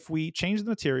 if we change the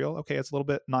material, okay, it's a little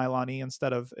bit nylon-y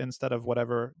instead of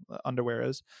whatever underwear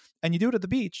is, and you do it at the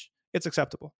beach, it's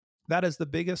acceptable. That is the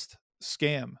biggest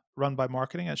scam run by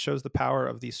marketing. It shows the power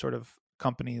of these sort of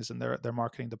companies and their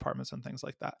marketing departments and things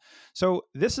like that. So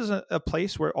this is a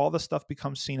place where all this stuff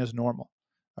becomes seen as normal.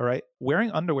 All right.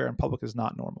 Wearing underwear in public is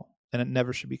not normal, and it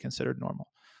never should be considered normal.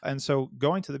 And so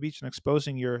going to the beach and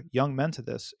exposing your young men to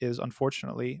this is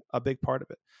unfortunately a big part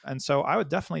of it. And so I would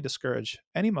definitely discourage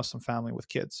any Muslim family with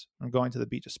kids from going to the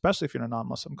beach, especially if you're in a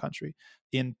non-Muslim country,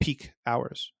 in peak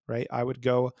hours, right? I would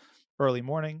go early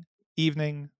morning,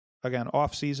 evening, again,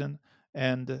 off season.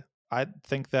 And I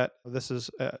think that this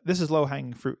is low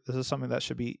hanging fruit. This is something that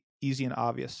should be easy and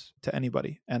obvious to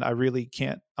anybody. And I really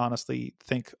can't honestly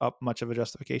think up much of a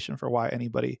justification for why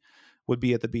anybody would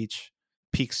be at the beach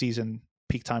peak season,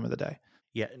 peak time of the day.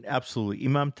 Yeah, absolutely.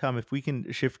 Imam Tom, if we can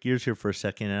shift gears here for a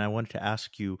second, and I wanted to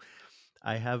ask you,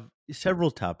 I have several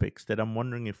topics that I'm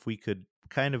wondering if we could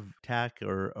kind of tack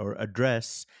or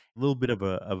address a little bit of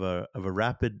a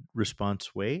rapid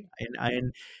response way.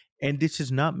 And this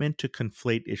is not meant to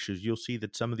conflate issues. You'll see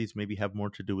that some of these maybe have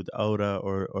more to do with aura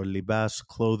or libas,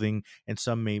 clothing, and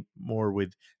some may more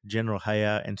with general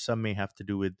haya, and some may have to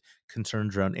do with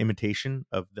concerns around imitation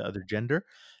of the other gender.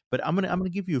 But I'm gonna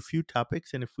give you a few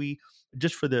topics, and if we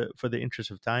just for the interest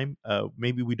of time,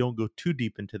 maybe we don't go too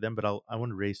deep into them, but I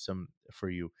want to raise some for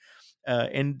you.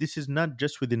 And this is not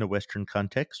just within a Western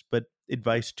context, but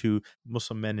advice to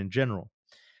Muslim men in general.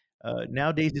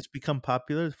 Nowadays, it's become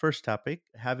popular. The first topic,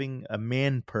 having a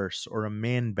man purse or a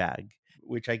man bag,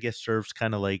 which I guess serves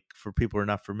kind of like, for people who are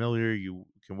not familiar, you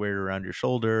can wear it around your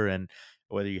shoulder, and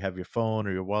whether you have your phone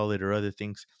or your wallet or other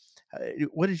things.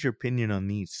 What is your opinion on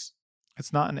these?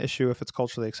 It's not an issue if it's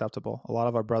culturally acceptable. A lot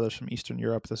of our brothers from Eastern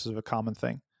Europe, this is a common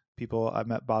thing. I've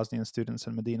met Bosnian students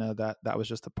in Medina that was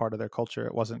just a part of their culture.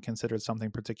 It wasn't considered something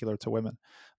particular to women.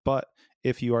 But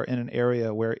if you are in an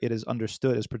area where it is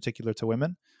understood as particular to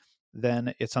women,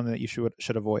 then it's something that you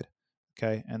should avoid.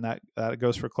 Okay. And that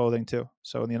goes for clothing too.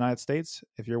 So in the United States,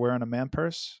 if you're wearing a man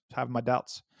purse, I have my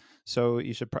doubts. So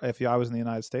you should, if I was in the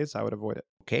United States, I would avoid it.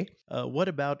 Okay. What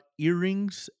about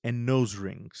earrings and nose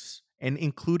rings? And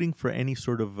including for any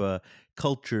sort of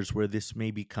cultures where this may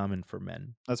be common for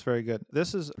men? That's very good.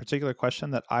 This is a particular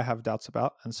question that I have doubts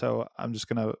about. And so I'm just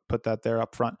going to put that there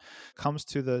up front. Comes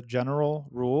to the general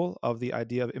rule of the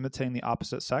idea of imitating the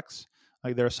opposite sex.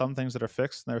 Like there are some things that are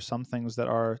fixed, and there are some things that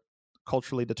are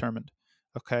culturally determined.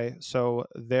 Okay. So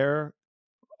there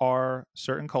are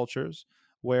certain cultures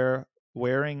where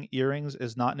wearing earrings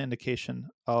is not an indication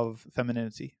of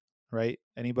femininity, right?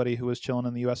 Anybody who was chilling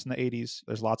in the US in the 80s,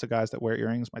 there's lots of guys that wear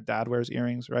earrings. My dad wears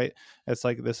earrings, right? It's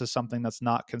like this is something that's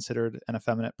not considered an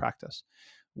effeminate practice.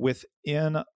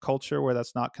 Within culture where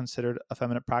that's not considered a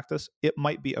feminine practice, it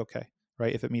might be okay,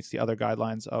 right? If it meets the other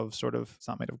guidelines of sort of it's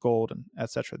not made of gold and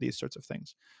et cetera, these sorts of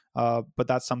things. But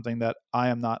that's something that I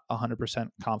am not 100%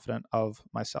 confident of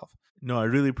myself. No, I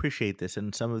really appreciate this.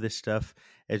 And some of this stuff,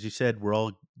 as you said, we're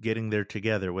all getting there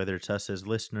together, whether it's us as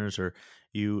listeners or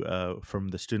you from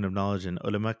the Student of Knowledge and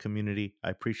ulama community. I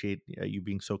appreciate you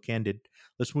being so candid.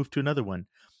 Let's move to another one.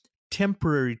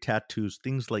 Temporary tattoos,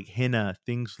 things like henna,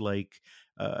 things like,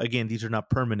 again, these are not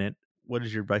permanent. What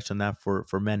is your advice on that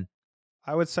for men?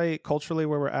 I would say culturally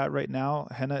where we're at right now,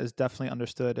 henna is definitely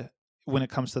understood when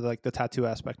it comes to like the tattoo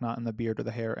aspect, not in the beard or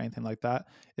the hair or anything like that,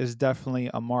 is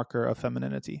definitely a marker of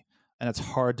femininity. And it's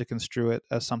hard to construe it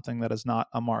as something that is not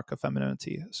a mark of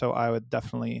femininity. So I would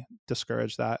definitely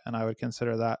discourage that. And I would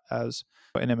consider that as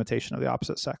an imitation of the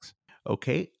opposite sex.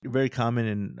 Okay. Very common.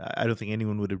 And I don't think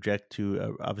anyone would object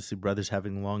to obviously brothers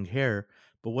having long hair.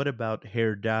 But what about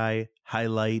hair dye,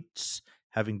 highlights,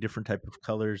 having different type of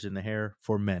colors in the hair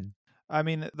for men? I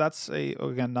mean, that's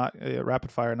again, not a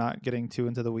rapid fire, not getting too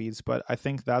into the weeds, but I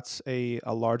think that's a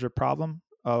larger problem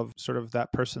of sort of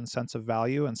that person's sense of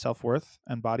value and self-worth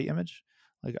and body image.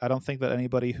 Like, I don't think that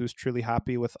anybody who's truly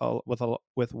happy with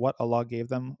what Allah gave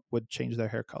them would change their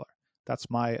hair color. That's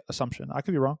my assumption. I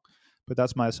could be wrong, but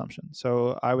that's my assumption.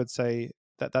 So I would say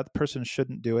that that person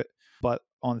shouldn't do it, but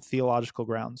on theological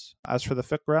grounds. As for the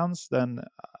fiqh grounds, then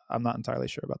I'm not entirely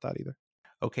sure about that either.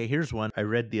 Okay, here's one. I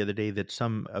read the other day that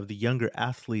some of the younger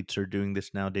athletes are doing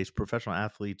this nowadays, professional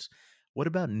athletes. What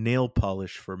about nail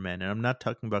polish for men? And I'm not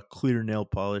talking about clear nail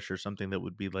polish or something that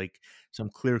would be like some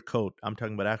clear coat. I'm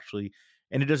talking about actually,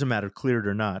 and it doesn't matter cleared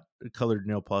or not, colored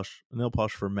nail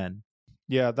polish for men.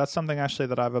 Yeah, that's something actually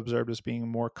that I've observed as being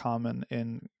more common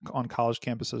on college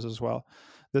campuses as well.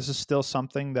 This is still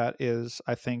something that is,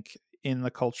 I think, in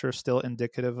the culture still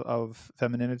indicative of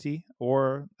femininity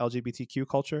or LGBTQ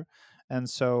culture, and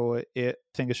so I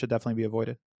think it should definitely be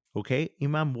avoided. Okay,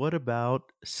 Imam, what about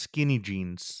skinny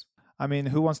jeans? I mean,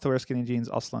 who wants to wear skinny jeans,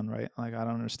 Aslan, right? Like, I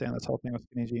don't understand this whole thing with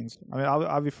skinny jeans. I mean,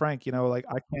 I'll be frank, like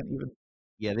I can't even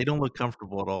Yeah, they don't look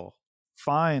comfortable at all.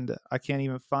 I can't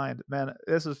even find, man,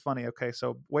 this is funny. Okay,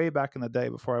 so way back in the day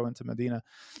before I went to Medina,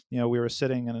 we were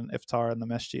sitting in an iftar in the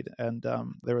masjid, and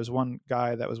there was one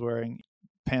guy that was wearing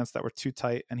pants that were too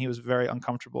tight, and he was very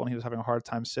uncomfortable, and he was having a hard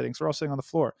time sitting, so we're all sitting on the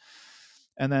floor.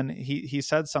 And then he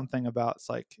said something about, it's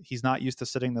like he's not used to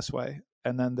sitting this way,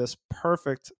 and then this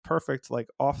perfect like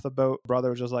off the boat brother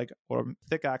was just like, or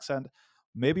thick accent,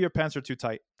 maybe your pants are too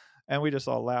tight. And we just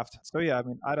all laughed. So yeah, I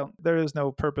mean, there is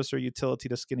no purpose or utility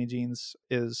to skinny jeans.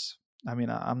 I mean,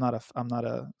 I'm not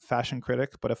a fashion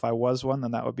critic, but if I was one,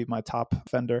 then that would be my top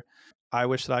offender. I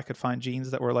wish that I could find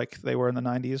jeans that were like they were in the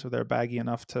 90s, where they're baggy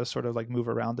enough to sort of like move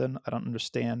around in. I don't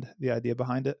understand the idea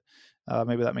behind it.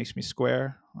 Maybe that makes me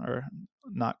square or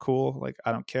not cool. Like,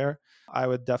 I don't care. I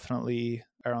would definitely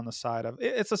err on the side of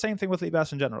it's the same thing with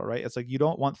libas in general, right? It's like you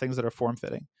don't want things that are form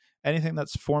fitting. Anything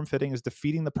that's form fitting is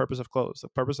defeating the purpose of clothes. The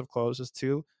purpose of clothes is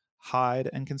to hide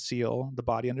and conceal the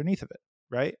body underneath of it,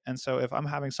 right? And so if I'm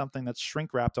having something that's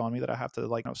shrink wrapped on me that I have to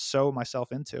sew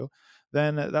myself into,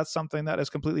 then that's something that is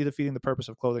completely defeating the purpose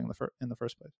of clothing in the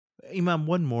first place. Imam,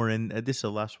 one more, and this is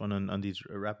the last one on these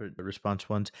rapid response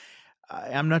ones.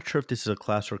 I'm not sure if this is a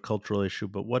class or cultural issue,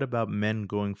 but what about men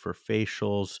going for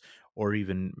facials or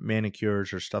even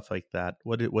manicures or stuff like that?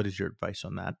 What is your advice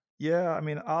on that? Yeah, I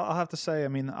mean, I'll have to say, I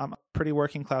mean, I'm a pretty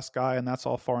working class guy, and that's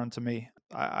all foreign to me.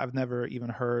 I've never even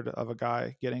heard of a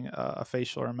guy getting a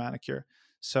facial or a manicure.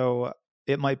 So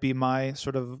it might be my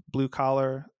sort of blue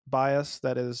collar bias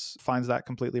that finds that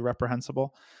completely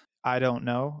reprehensible. I don't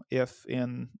know if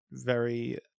in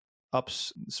very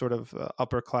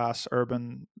upper class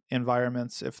urban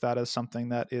environments, if that is something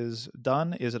that is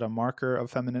done. Is it a marker of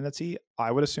femininity?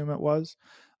 I would assume it was.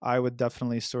 I would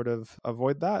definitely sort of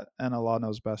avoid that, and Allah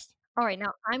knows best. All right,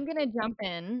 now I'm gonna jump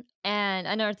in, and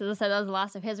I know Artaza said that was the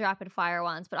last of his rapid fire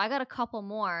ones, but I got a couple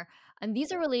more, and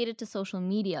these are related to social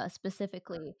media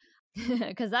specifically,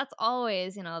 because that's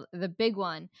always, the big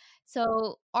one.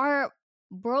 So, are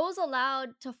bros allowed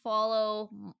to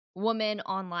follow women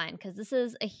online? Because this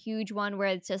is a huge one where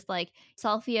it's just like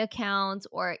selfie accounts,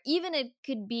 or even it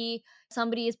could be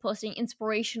somebody is posting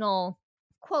inspirational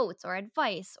quotes or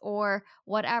advice or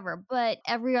whatever, but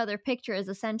every other picture is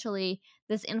essentially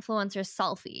this influencer's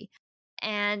selfie.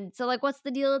 And so, like, what's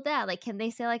the deal with that? Like, can they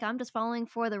say, like, I'm just following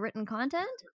for the written content?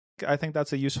 I think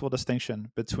that's a useful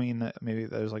distinction between maybe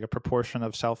there's like a proportion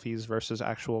of selfies versus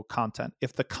actual content.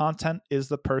 If the content is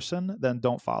the person, then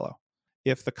don't follow.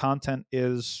 If the content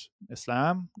is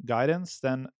Islam, guidance,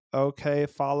 then okay,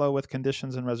 follow with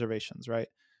conditions and reservations, right?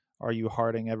 Are you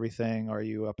hearting everything? Are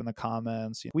you up in the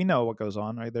comments? We know what goes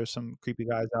on, right? There's some creepy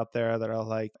guys out there that are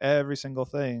like every single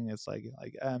thing. It's like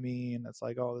I mean, it's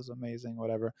like, oh, this is amazing,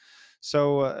 whatever.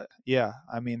 So yeah,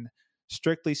 I mean,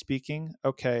 strictly speaking,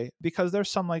 okay, because there's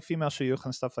some like female shuyukh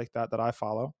and stuff like that I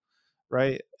follow,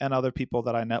 right? And other people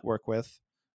that I network with,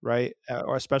 right?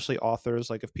 Or especially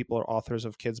authors, like if people are authors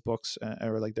of kids' books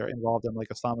or like they're involved in like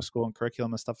Islamic school and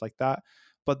curriculum and stuff like that,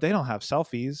 but they don't have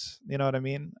selfies, you know what I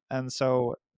mean? And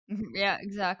Yeah,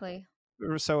 exactly.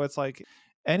 so it's like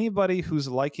anybody who's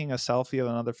liking a selfie of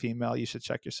another female, you should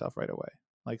check yourself right away.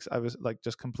 Like, I was like,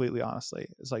 just completely honestly,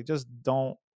 it's like, just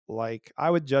don't. Like, I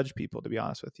would judge people, to be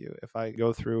honest with you, if I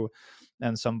go through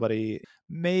and somebody,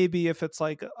 maybe if it's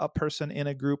like a person in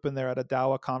a group and they're at a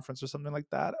dawah conference or something like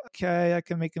that, okay, I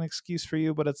can make an excuse for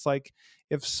you. But it's like,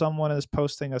 if someone is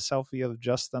posting a selfie of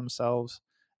just themselves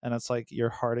and it's like you're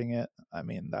hearting it, I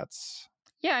mean, that's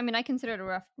Yeah, I mean, I consider it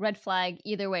a red flag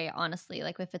either way, honestly.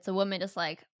 Like, if it's a woman just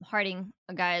like hearting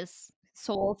a guy's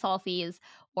soul selfies,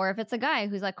 or if it's a guy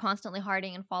who's like constantly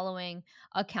hearting and following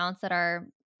accounts that are,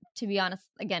 to be honest,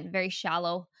 again, very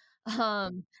shallow.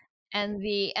 Um, and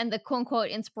the quote unquote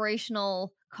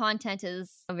inspirational content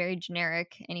is very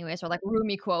generic anyways, or like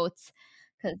Rumi quotes,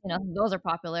 because those are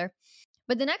popular.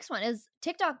 But the next one is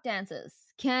TikTok dances.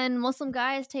 Can Muslim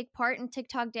guys take part in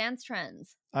TikTok dance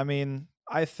trends? I mean,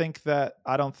 I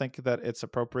don't think that it's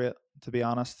appropriate, to be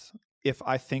honest. If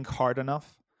I think hard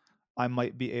enough, I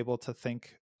might be able to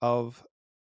think of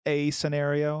a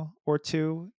scenario or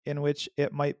two in which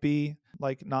it might be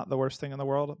like not the worst thing in the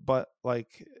world, but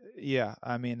like, yeah,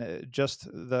 I mean, just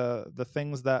the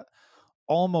things that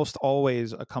almost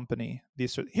always accompany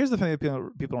these. Here's the thing that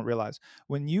people don't realize: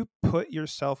 when you put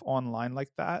yourself online like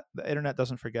that, the internet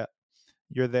doesn't forget.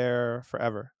 You're there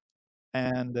forever.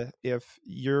 And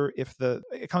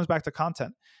it comes back to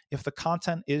content. If the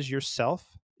content is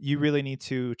yourself, you really need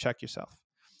to check yourself.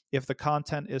 If the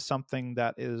content is something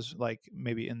that is like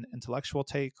maybe an intellectual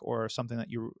take or something that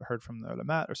you heard from the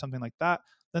ulama or something like that,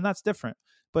 then that's different.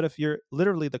 But if you're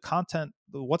literally the content,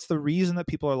 what's the reason that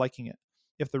people are liking it?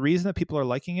 If the reason that people are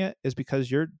liking it is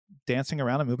because you're dancing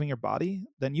around and moving your body,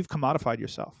 then you've commodified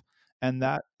yourself, and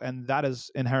that is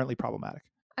inherently problematic.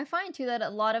 I find too that a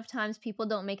lot of times people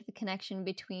don't make the connection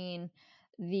between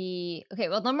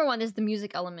well, number one is the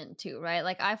music element too, right?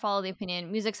 Like, I follow the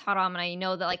opinion music's haram, and I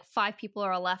know that like 5 people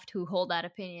are left who hold that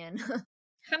opinion.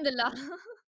 Alhamdulillah.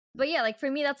 But yeah, like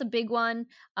for me, that's a big one,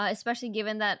 especially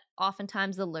given that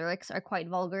oftentimes the lyrics are quite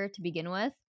vulgar to begin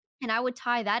with. And I would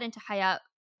tie that into haya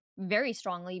very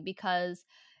strongly, because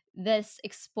this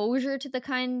exposure to the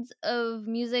kinds of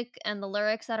music and the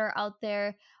lyrics that are out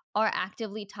there are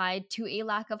actively tied to a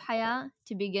lack of haya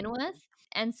to begin with.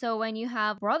 And so when you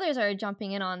have brothers are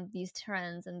jumping in on these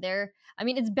trends, and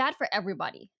it's bad for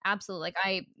everybody. Absolutely. Like,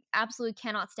 I absolutely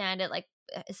cannot stand it. Like,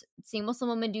 seeing Muslim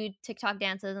women do TikTok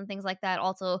dances and things like that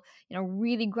also,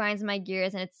 really grinds my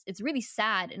gears, and it's really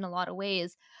sad in a lot of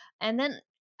ways. And then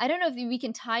I don't know if we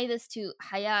can tie this to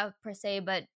haya per se,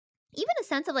 but even a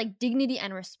sense of like dignity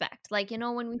and respect. Like,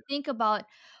 when we think about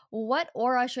what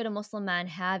aura should a Muslim man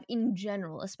have in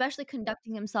general, especially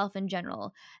conducting himself in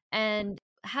general, and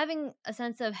having a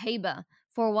sense of haiba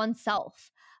for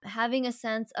oneself, having a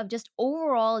sense of just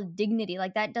overall dignity,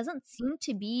 like that doesn't seem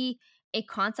to be a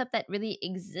concept that really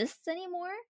exists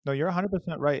anymore. No, you're 100%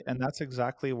 right. And that's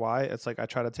exactly why it's like I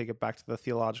try to take it back to the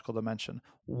theological dimension.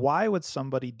 Why would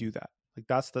somebody do that? Like,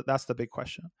 that's the big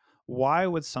question. Why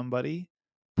would somebody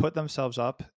put themselves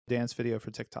up dance video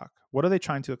for TikTok? What are they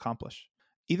trying to accomplish?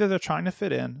 Either they're trying to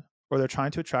fit in, or they're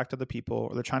trying to attract other people,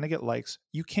 or they're trying to get likes.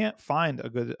 You can't find a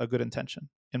good intention,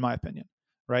 in my opinion,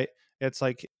 right? It's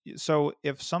like, so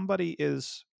if somebody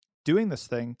is doing this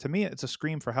thing, to me, it's a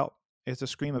scream for help. It's a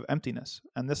scream of emptiness.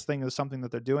 And this thing is something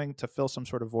that they're doing to fill some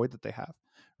sort of void that they have,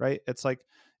 right? It's like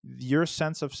your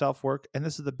sense of self-worth, and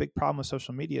this is the big problem with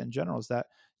social media in general, is that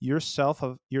your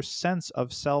sense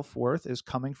of self-worth is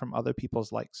coming from other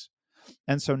people's likes.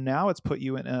 And so now it's put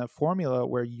you in a formula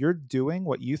where you're doing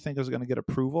what you think is going to get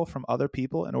approval from other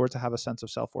people in order to have a sense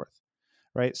of self-worth,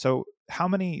 right? So how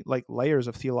many like layers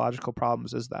of theological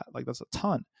problems is that? Like, that's a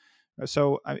ton.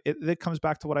 So it comes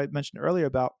back to what I mentioned earlier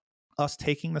about us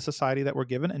taking the society that we're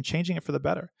given and changing it for the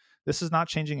better. This is not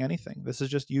changing anything. This is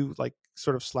just you like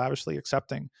sort of slavishly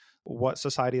accepting what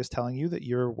society is telling you that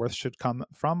your worth should come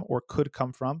from or could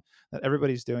come from, that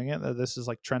everybody's doing it, that this is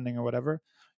like trending or whatever.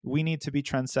 We need to be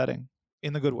trend setting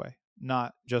in the good way,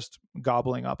 not just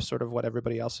gobbling up sort of what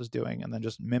everybody else is doing and then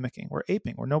just mimicking. We're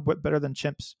aping. We're no better than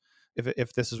chimps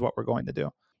if this is what we're going to do.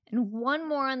 And one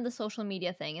more on the social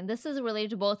media thing, and this is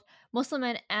related to both Muslim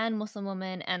men and Muslim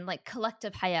women, and like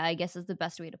collective haya, I guess is the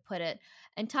best way to put it,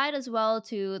 and tied as well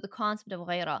to the concept of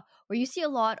ghaira, where you see a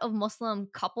lot of Muslim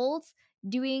couples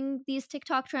doing these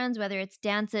TikTok trends, whether it's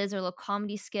dances or little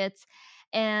comedy skits.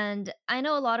 And I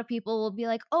know a lot of people will be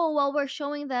like, oh, well, we're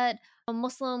showing that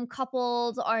Muslim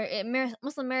couples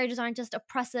Muslim marriages aren't just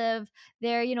oppressive,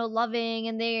 they're, loving,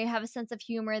 and they have a sense of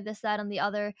humor, this, that, and the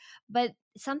other. But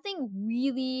something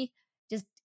really just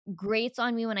grates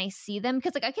on me when I see them,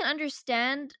 because like I can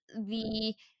understand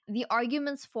the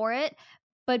arguments for it,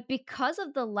 but because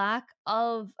of the lack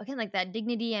of, again, like that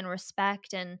dignity and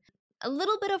respect and a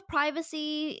little bit of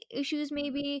privacy issues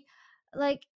maybe,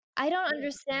 like I don't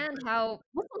understand how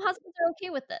Muslim husbands are okay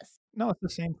with this. No, it's the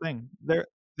same thing.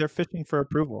 They're fishing for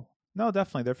approval. No,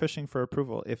 definitely, they're fishing for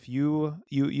approval. If you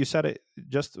said it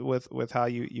just with how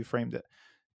you framed it.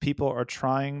 People are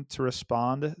trying to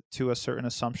respond to a certain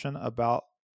assumption about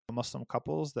Muslim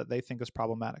couples that they think is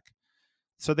problematic.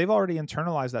 So they've already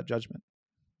internalized that judgment.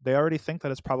 They already think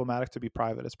that it's problematic to be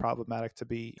private. It's problematic to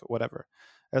be whatever.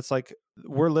 It's like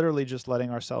we're literally just letting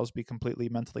ourselves be completely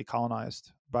mentally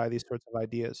colonized by these sorts of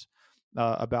ideas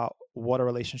about what a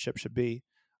relationship should be,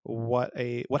 what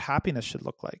happiness should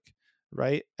look like,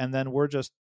 right? And then we're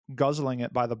just guzzling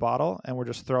it by the bottle, and we're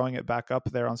just throwing it back up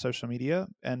there on social media,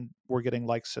 and we're getting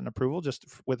likes and approval just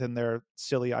within their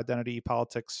silly identity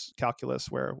politics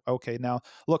calculus where, okay, now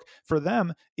look, for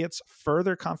them, it's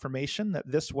further confirmation that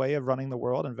this way of running the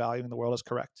world and valuing the world is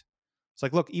correct. It's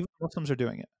like, look, even Muslims are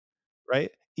doing it,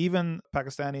 right? Even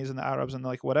Pakistanis and the Arabs and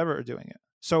like whatever are doing it.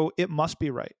 So it must be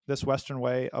right. This Western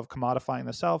way of commodifying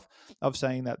the self, of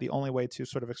saying that the only way to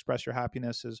sort of express your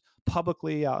happiness is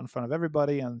publicly out in front of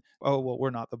everybody. And, oh, well, we're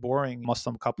not the boring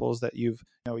Muslim couples that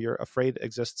you're afraid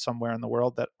exist somewhere in the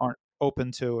world that aren't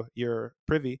open to your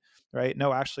privy, right?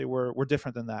 No, actually, we're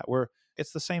different than that.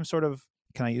 It's the same sort of,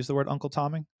 can I use the word Uncle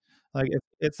Tomming? Like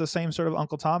it's the same sort of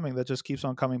Uncle Tomming that just keeps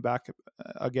on coming back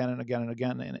again and again and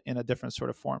again in a different sort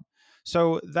of form.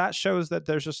 So that shows that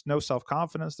there's just no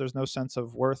self-confidence. There's no sense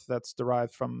of worth that's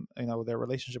derived from, their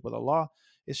relationship with Allah.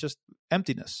 It's just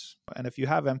emptiness. And if you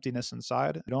have emptiness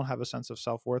inside, you don't have a sense of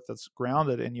self-worth that's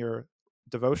grounded in your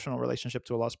devotional relationship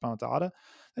to Allah subhanahu wa ta'ala,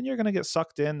 then you're going to get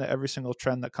sucked into every single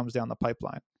trend that comes down the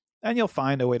pipeline. And you'll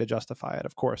find a way to justify it.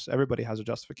 Of course, everybody has a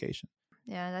justification.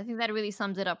 Yeah, I think that really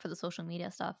sums it up for the social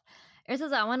media stuff.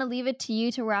 Irtaza, I want to leave it to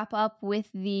you to wrap up with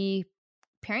the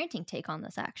parenting take on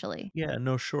this, actually. Yeah,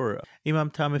 no, sure.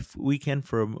 Imam Tom, if we can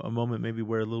for a moment maybe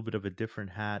wear a little bit of a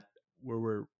different hat where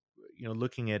we're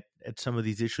looking at some of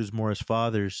these issues more as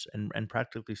fathers and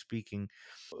practically speaking,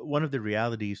 one of the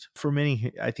realities for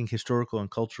many, I think, historical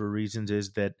and cultural reasons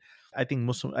is that I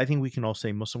think we can all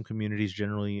say Muslim communities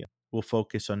generally will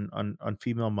focus on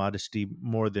female modesty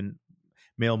more than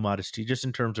male modesty, just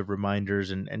in terms of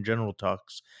reminders and general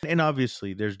talks. And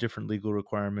obviously, there's different legal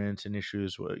requirements and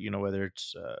issues, whether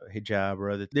it's hijab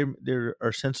or other. There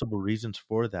are sensible reasons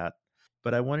for that.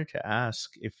 But I wanted to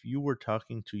ask, if you were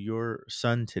talking to your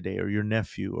son today, or your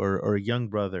nephew, or a young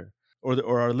brother,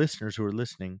 or our listeners who are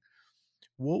listening,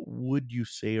 what would you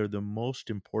say are the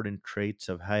most important traits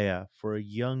of haya for a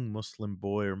young Muslim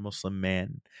boy or Muslim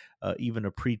man, even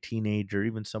a pre-teenager,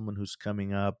 even someone who's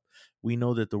coming up? We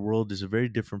know that the world is a very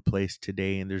different place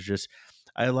today, and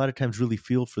I a lot of times really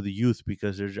feel for the youth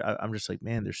because I'm just like,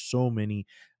 man, there's so many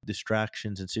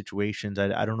distractions and situations.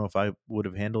 I don't know if I would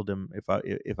have handled them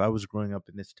if I was growing up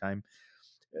in this time.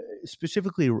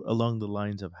 Specifically along the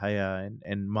lines of haya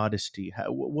and modesty,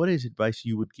 what is advice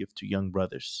you would give to young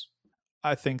brothers?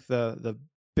 I think the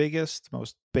biggest,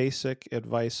 most basic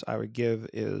advice I would give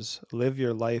is live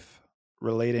your life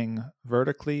relating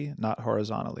vertically, not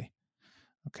horizontally.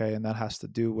 Okay, and that has to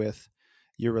do with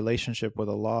your relationship with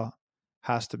Allah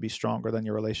has to be stronger than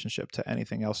your relationship to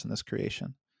anything else in this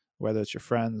creation, whether it's your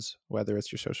friends, whether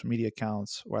it's your social media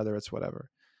accounts, whether it's whatever.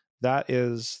 That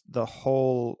is the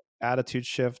whole attitude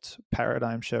shift,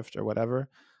 paradigm shift, or whatever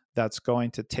that's going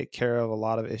to take care of a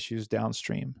lot of issues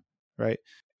downstream, right?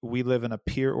 We live in a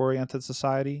peer-oriented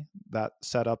society that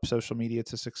set up social media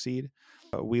to succeed.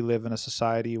 We live in a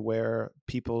society where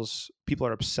people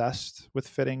are obsessed with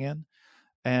fitting in.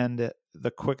 And the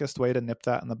quickest way to nip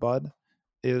that in the bud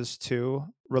is to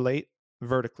relate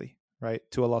vertically, right?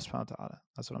 To Allah subhanahu wa ta'ala.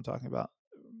 That's what I'm talking about.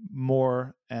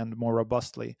 More and more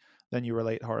robustly than you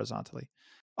relate horizontally.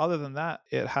 Other than that,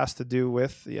 it has to do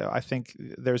with, I think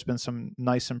there's been some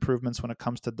nice improvements when it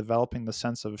comes to developing the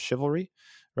sense of chivalry,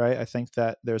 right? I think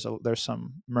that there's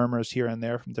some murmurs here and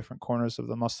there from different corners of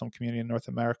the Muslim community in North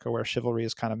America where chivalry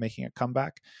is kind of making a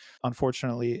comeback.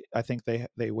 Unfortunately, I think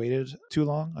they waited too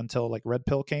long until like Red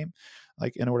Pill came,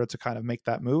 like in order to kind of make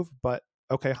that move. But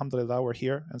okay, alhamdulillah, we're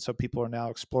here. And so people are now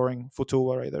exploring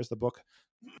futuwa, right? There's the book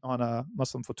on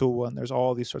Muslim futuwa, and there's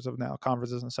all these sorts of now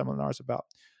conferences and seminars about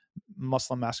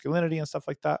Muslim masculinity and stuff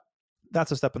like that.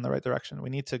 That's a step in the right direction. We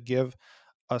need to give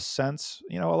a sense,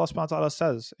 Allah subhanahu wa ta'ala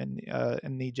says,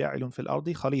 inni ja'ilun fil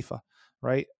ardi khalifa,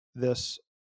 right? This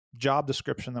job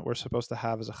description that we're supposed to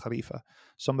have as a khalifa,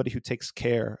 somebody who takes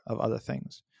care of other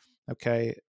things.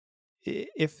 Okay.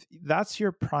 If that's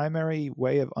your primary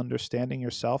way of understanding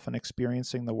yourself and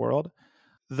experiencing the world,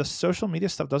 the social media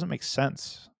stuff doesn't make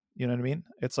sense. You know what I mean?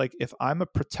 It's like, if I'm a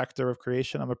protector of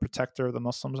creation, I'm a protector of the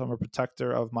Muslims, I'm a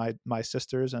protector of my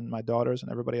sisters and my daughters and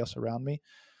everybody else around me.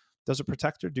 Does a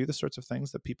protector do the sorts of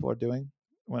things that people are doing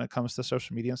when it comes to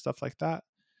social media and stuff like that?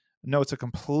 No, it's a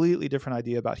completely different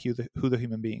idea about who the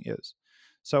human being is.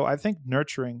 So I think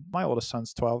nurturing, my oldest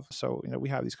son's 12, so we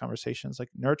have these conversations, like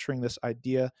nurturing this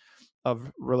idea of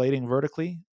relating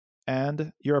vertically,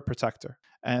 and you're a protector.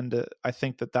 And I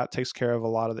think that takes care of a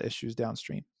lot of the issues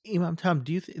downstream. Imam Tom,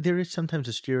 do you there is sometimes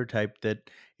a stereotype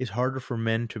that is harder for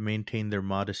men to maintain their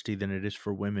modesty than it is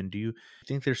for women? Do you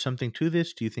think there's something to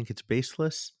this? Do you think it's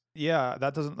baseless? Yeah,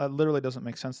 that literally doesn't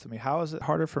make sense to me. How is it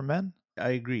harder for men? I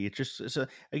agree.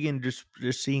 Again,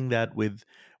 just seeing that with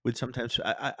sometimes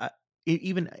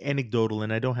even anecdotal,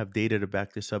 and I don't have data to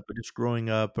back this up, but just growing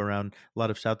up around a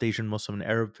lot of South Asian, Muslim, and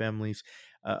Arab families,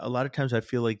 a lot of times I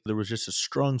feel like there was just a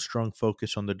strong, strong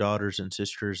focus on the daughters and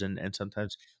sisters, and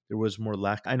sometimes there was more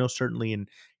lack. I know certainly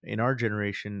in our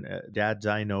generation, dads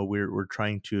I know, we're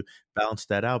trying to balance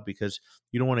that out because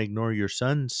you don't want to ignore your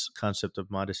son's concept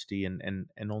of modesty and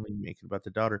only make it about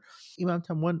the daughter. Imam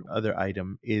Tam, one other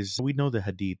item is we know the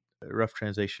hadith, rough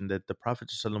translation, that the Prophet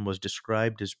ﷺ was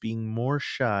described as being more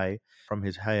shy from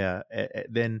his haya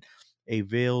than a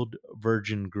veiled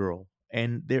virgin girl.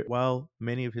 And there, while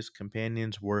many of his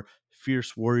companions were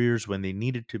fierce warriors when they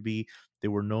needed to be, they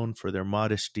were known for their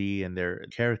modesty and their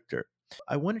character.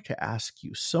 I wanted to ask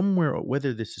you somewhere,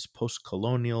 whether this is post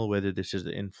colonial, whether this is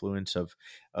the influence of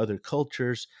other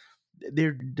cultures,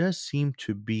 there does seem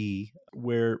to be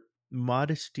where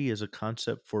modesty as a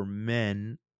concept for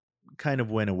men kind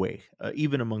of went away,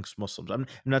 even amongst Muslims. I'm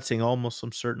not saying all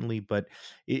Muslims, certainly, but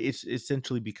it's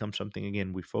essentially become something,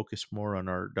 again, we focus more on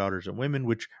our daughters and women,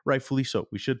 which rightfully so.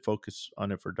 We should focus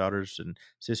on it for daughters and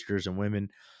sisters and women.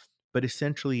 But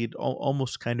essentially, it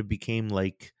almost kind of became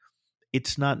like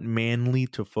it's not manly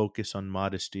to focus on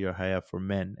modesty or haya for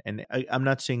men. And I'm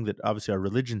not saying that obviously our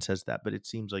religion says that, but it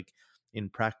seems like in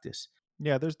practice.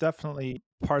 Yeah, there's definitely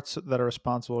parts that are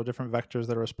responsible, or different vectors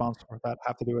that are responsible for that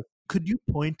have to do with. Could you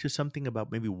point to something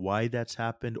about maybe why that's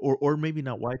happened, or maybe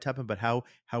not why it's happened, but how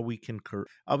we can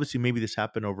obviously maybe this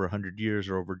happened over 100 years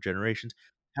or over generations.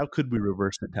 How could we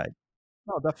reverse the tide?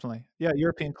 No, definitely. Yeah,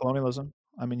 European colonialism.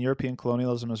 I mean, European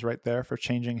colonialism is right there for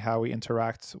changing how we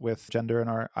interact with gender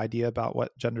and our idea about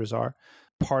what genders are.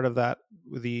 Part of that,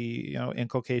 the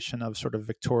inculcation of sort of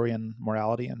Victorian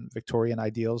morality and Victorian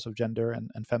ideals of gender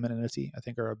and femininity, I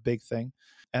think are a big thing.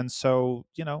 And so,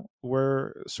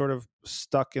 we're sort of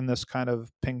stuck in this kind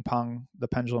of ping pong, the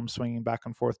pendulum swinging back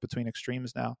and forth between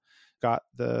extremes now. Got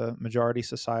the majority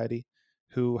society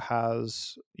who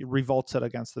has revolted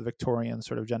against the Victorian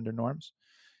sort of gender norms.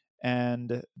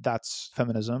 And that's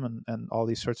feminism and all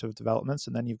these sorts of developments.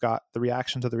 And then you've got the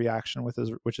reaction to the reaction,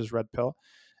 which is red pill.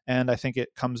 And I think it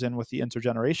comes in with the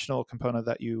intergenerational component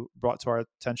that you brought to our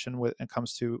attention when it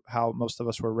comes to how most of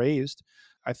us were raised.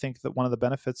 I think that one of the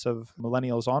benefits of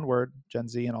millennials onward, Gen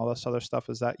Z and all this other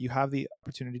stuff, is that you have the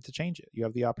opportunity to change it. You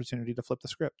have the opportunity to flip the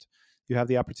script. You have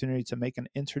the opportunity to make an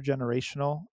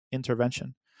intergenerational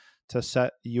intervention to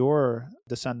set your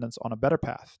descendants on a better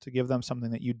path, to give them something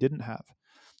that you didn't have.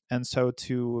 And so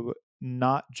to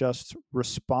not just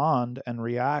respond and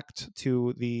react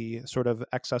to the sort of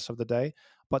excess of the day,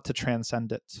 but to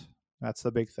transcend it. That's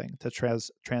the big thing, to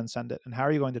transcend it. And how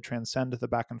are you going to transcend the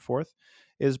back and forth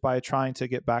is by trying to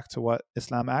get back to what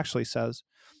Islam actually says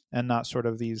and not sort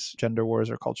of these gender wars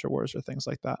or culture wars or things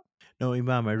like that. No,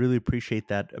 Imam, I really appreciate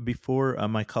that. Before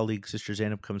my colleague, Sister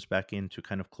Zainab, comes back in to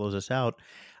kind of close us out,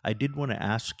 I did want to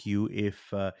ask you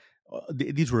if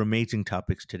these were amazing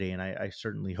topics today, and I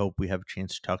certainly hope we have a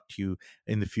chance to talk to you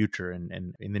in the future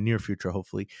and in the near future,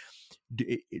 hopefully.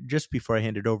 Just before I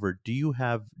hand it over, do you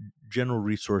have general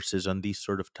resources on these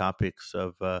sort of topics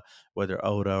of whether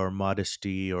aura or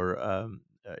modesty or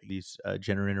these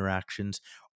gender interactions,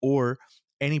 or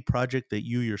any project that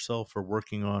you yourself are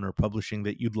working on or publishing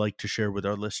that you'd like to share with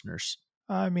our listeners?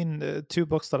 I mean, two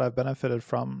books that I've benefited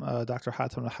from, Dr.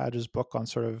 Hatem al-Hajj's book on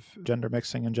sort of gender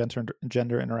mixing and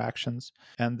gender interactions,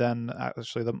 and then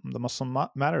actually the Muslim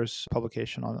Matters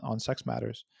publication on sex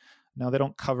matters. Now, they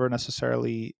don't cover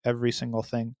necessarily every single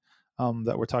thing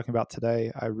that we're talking about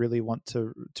today. I really want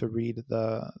to read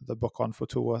the book on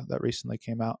Futuwa that recently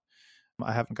came out.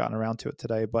 I haven't gotten around to it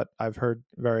today, but I've heard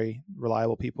very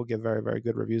reliable people give very, very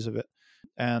good reviews of it.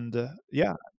 And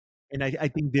yeah, And I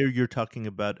think there you're talking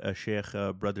about Sheikh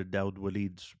Brother Dawood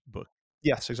Walid's book.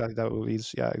 yes, exactly. That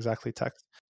leads, yeah, exactly. Text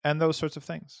and those sorts of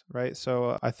things, right?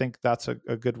 So I think that's a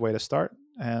good way to start,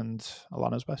 and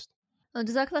Allah knows best. Well,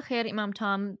 Jazakallah khair, Imam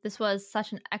Tom. This was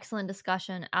such an excellent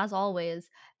discussion, as always.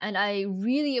 And I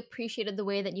really appreciated the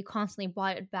way that you constantly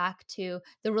brought it back to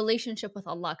the relationship with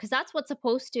Allah, because that's what's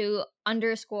supposed to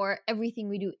underscore everything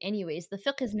we do, anyways. The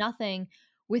fiqh is nothing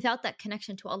without that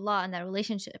connection to Allah and that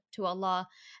relationship to Allah.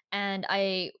 And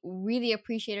I really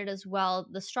appreciated as well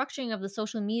the structuring of the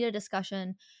social media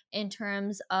discussion in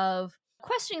terms of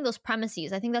questioning those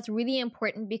premises. I think that's really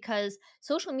important because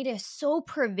social media is so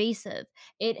pervasive.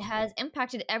 It has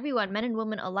impacted everyone, men and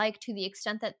women alike, to the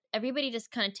extent that everybody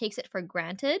just kind of takes it for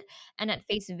granted and at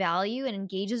face value and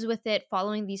engages with it,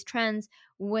 following these trends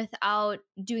without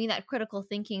doing that critical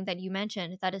thinking that you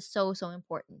mentioned. That is so, so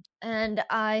important. And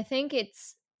I think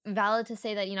it's valid to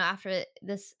say that, after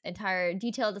this entire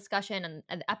detailed discussion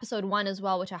and episode 1 as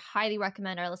well, which I highly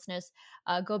recommend our listeners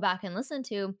go back and listen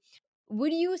to,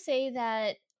 would you say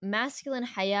that masculine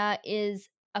haya is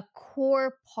a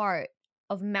core part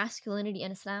of masculinity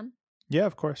in Islam? Yeah,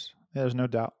 of course. There's no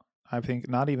doubt. I think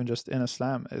not even just in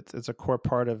Islam, it's a core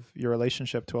part of your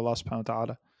relationship to Allah subhanahu wa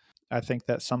ta'ala. I think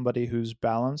that somebody who's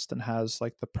balanced and has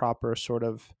like the proper sort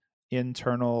of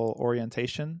internal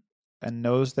orientation and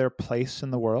knows their place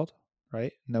in the world,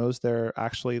 right? Knows their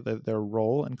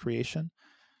role in creation.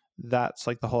 That's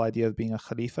like the whole idea of being a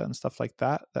khalifa and stuff like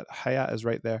that. That haya is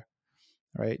right there,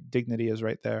 right? Dignity is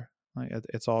right there. Like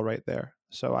it's all right there.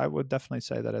 So I would definitely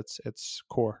say that it's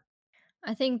core.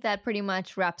 I think that pretty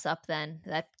much wraps up then.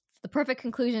 That's the perfect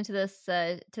conclusion to this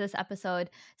episode.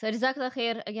 So Jazakallah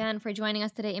khair again for joining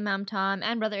us today, Imam Tom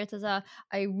and Brother Irtaza.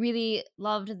 I really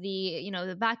loved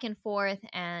the back and forth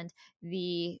and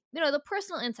the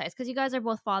personal insights, because you guys are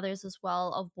both fathers as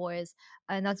well of boys,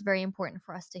 and that's very important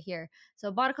for us to hear.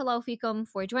 So barakallahu feekum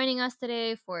for joining us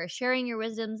today, for sharing your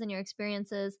wisdoms and your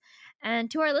experiences.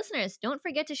 And to our listeners, don't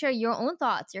forget to share your own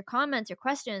thoughts, your comments, your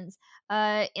questions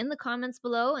in the comments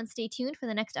below, and stay tuned for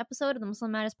the next episode of the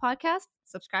Muslim Matters podcast.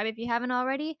 Subscribe if you haven't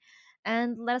already,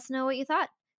 and let us know what you thought.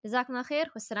 Jazakumullah khair.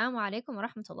 Wassalamu alaikum wa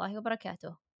rahmatullahi wa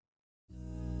barakatuh.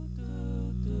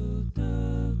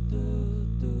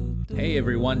 Hey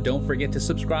everyone, don't forget to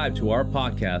subscribe to our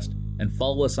podcast and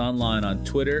follow us online on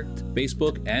Twitter,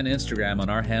 Facebook, and Instagram on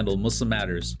our handle Muslim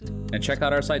Matters. And check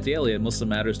out our site daily at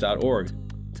muslimmatters.org.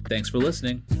 Thanks for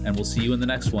listening, and we'll see you in the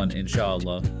next one,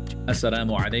 inshallah.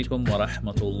 Assalamu alaikum wa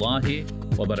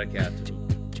rahmatullahi wa barakatuh.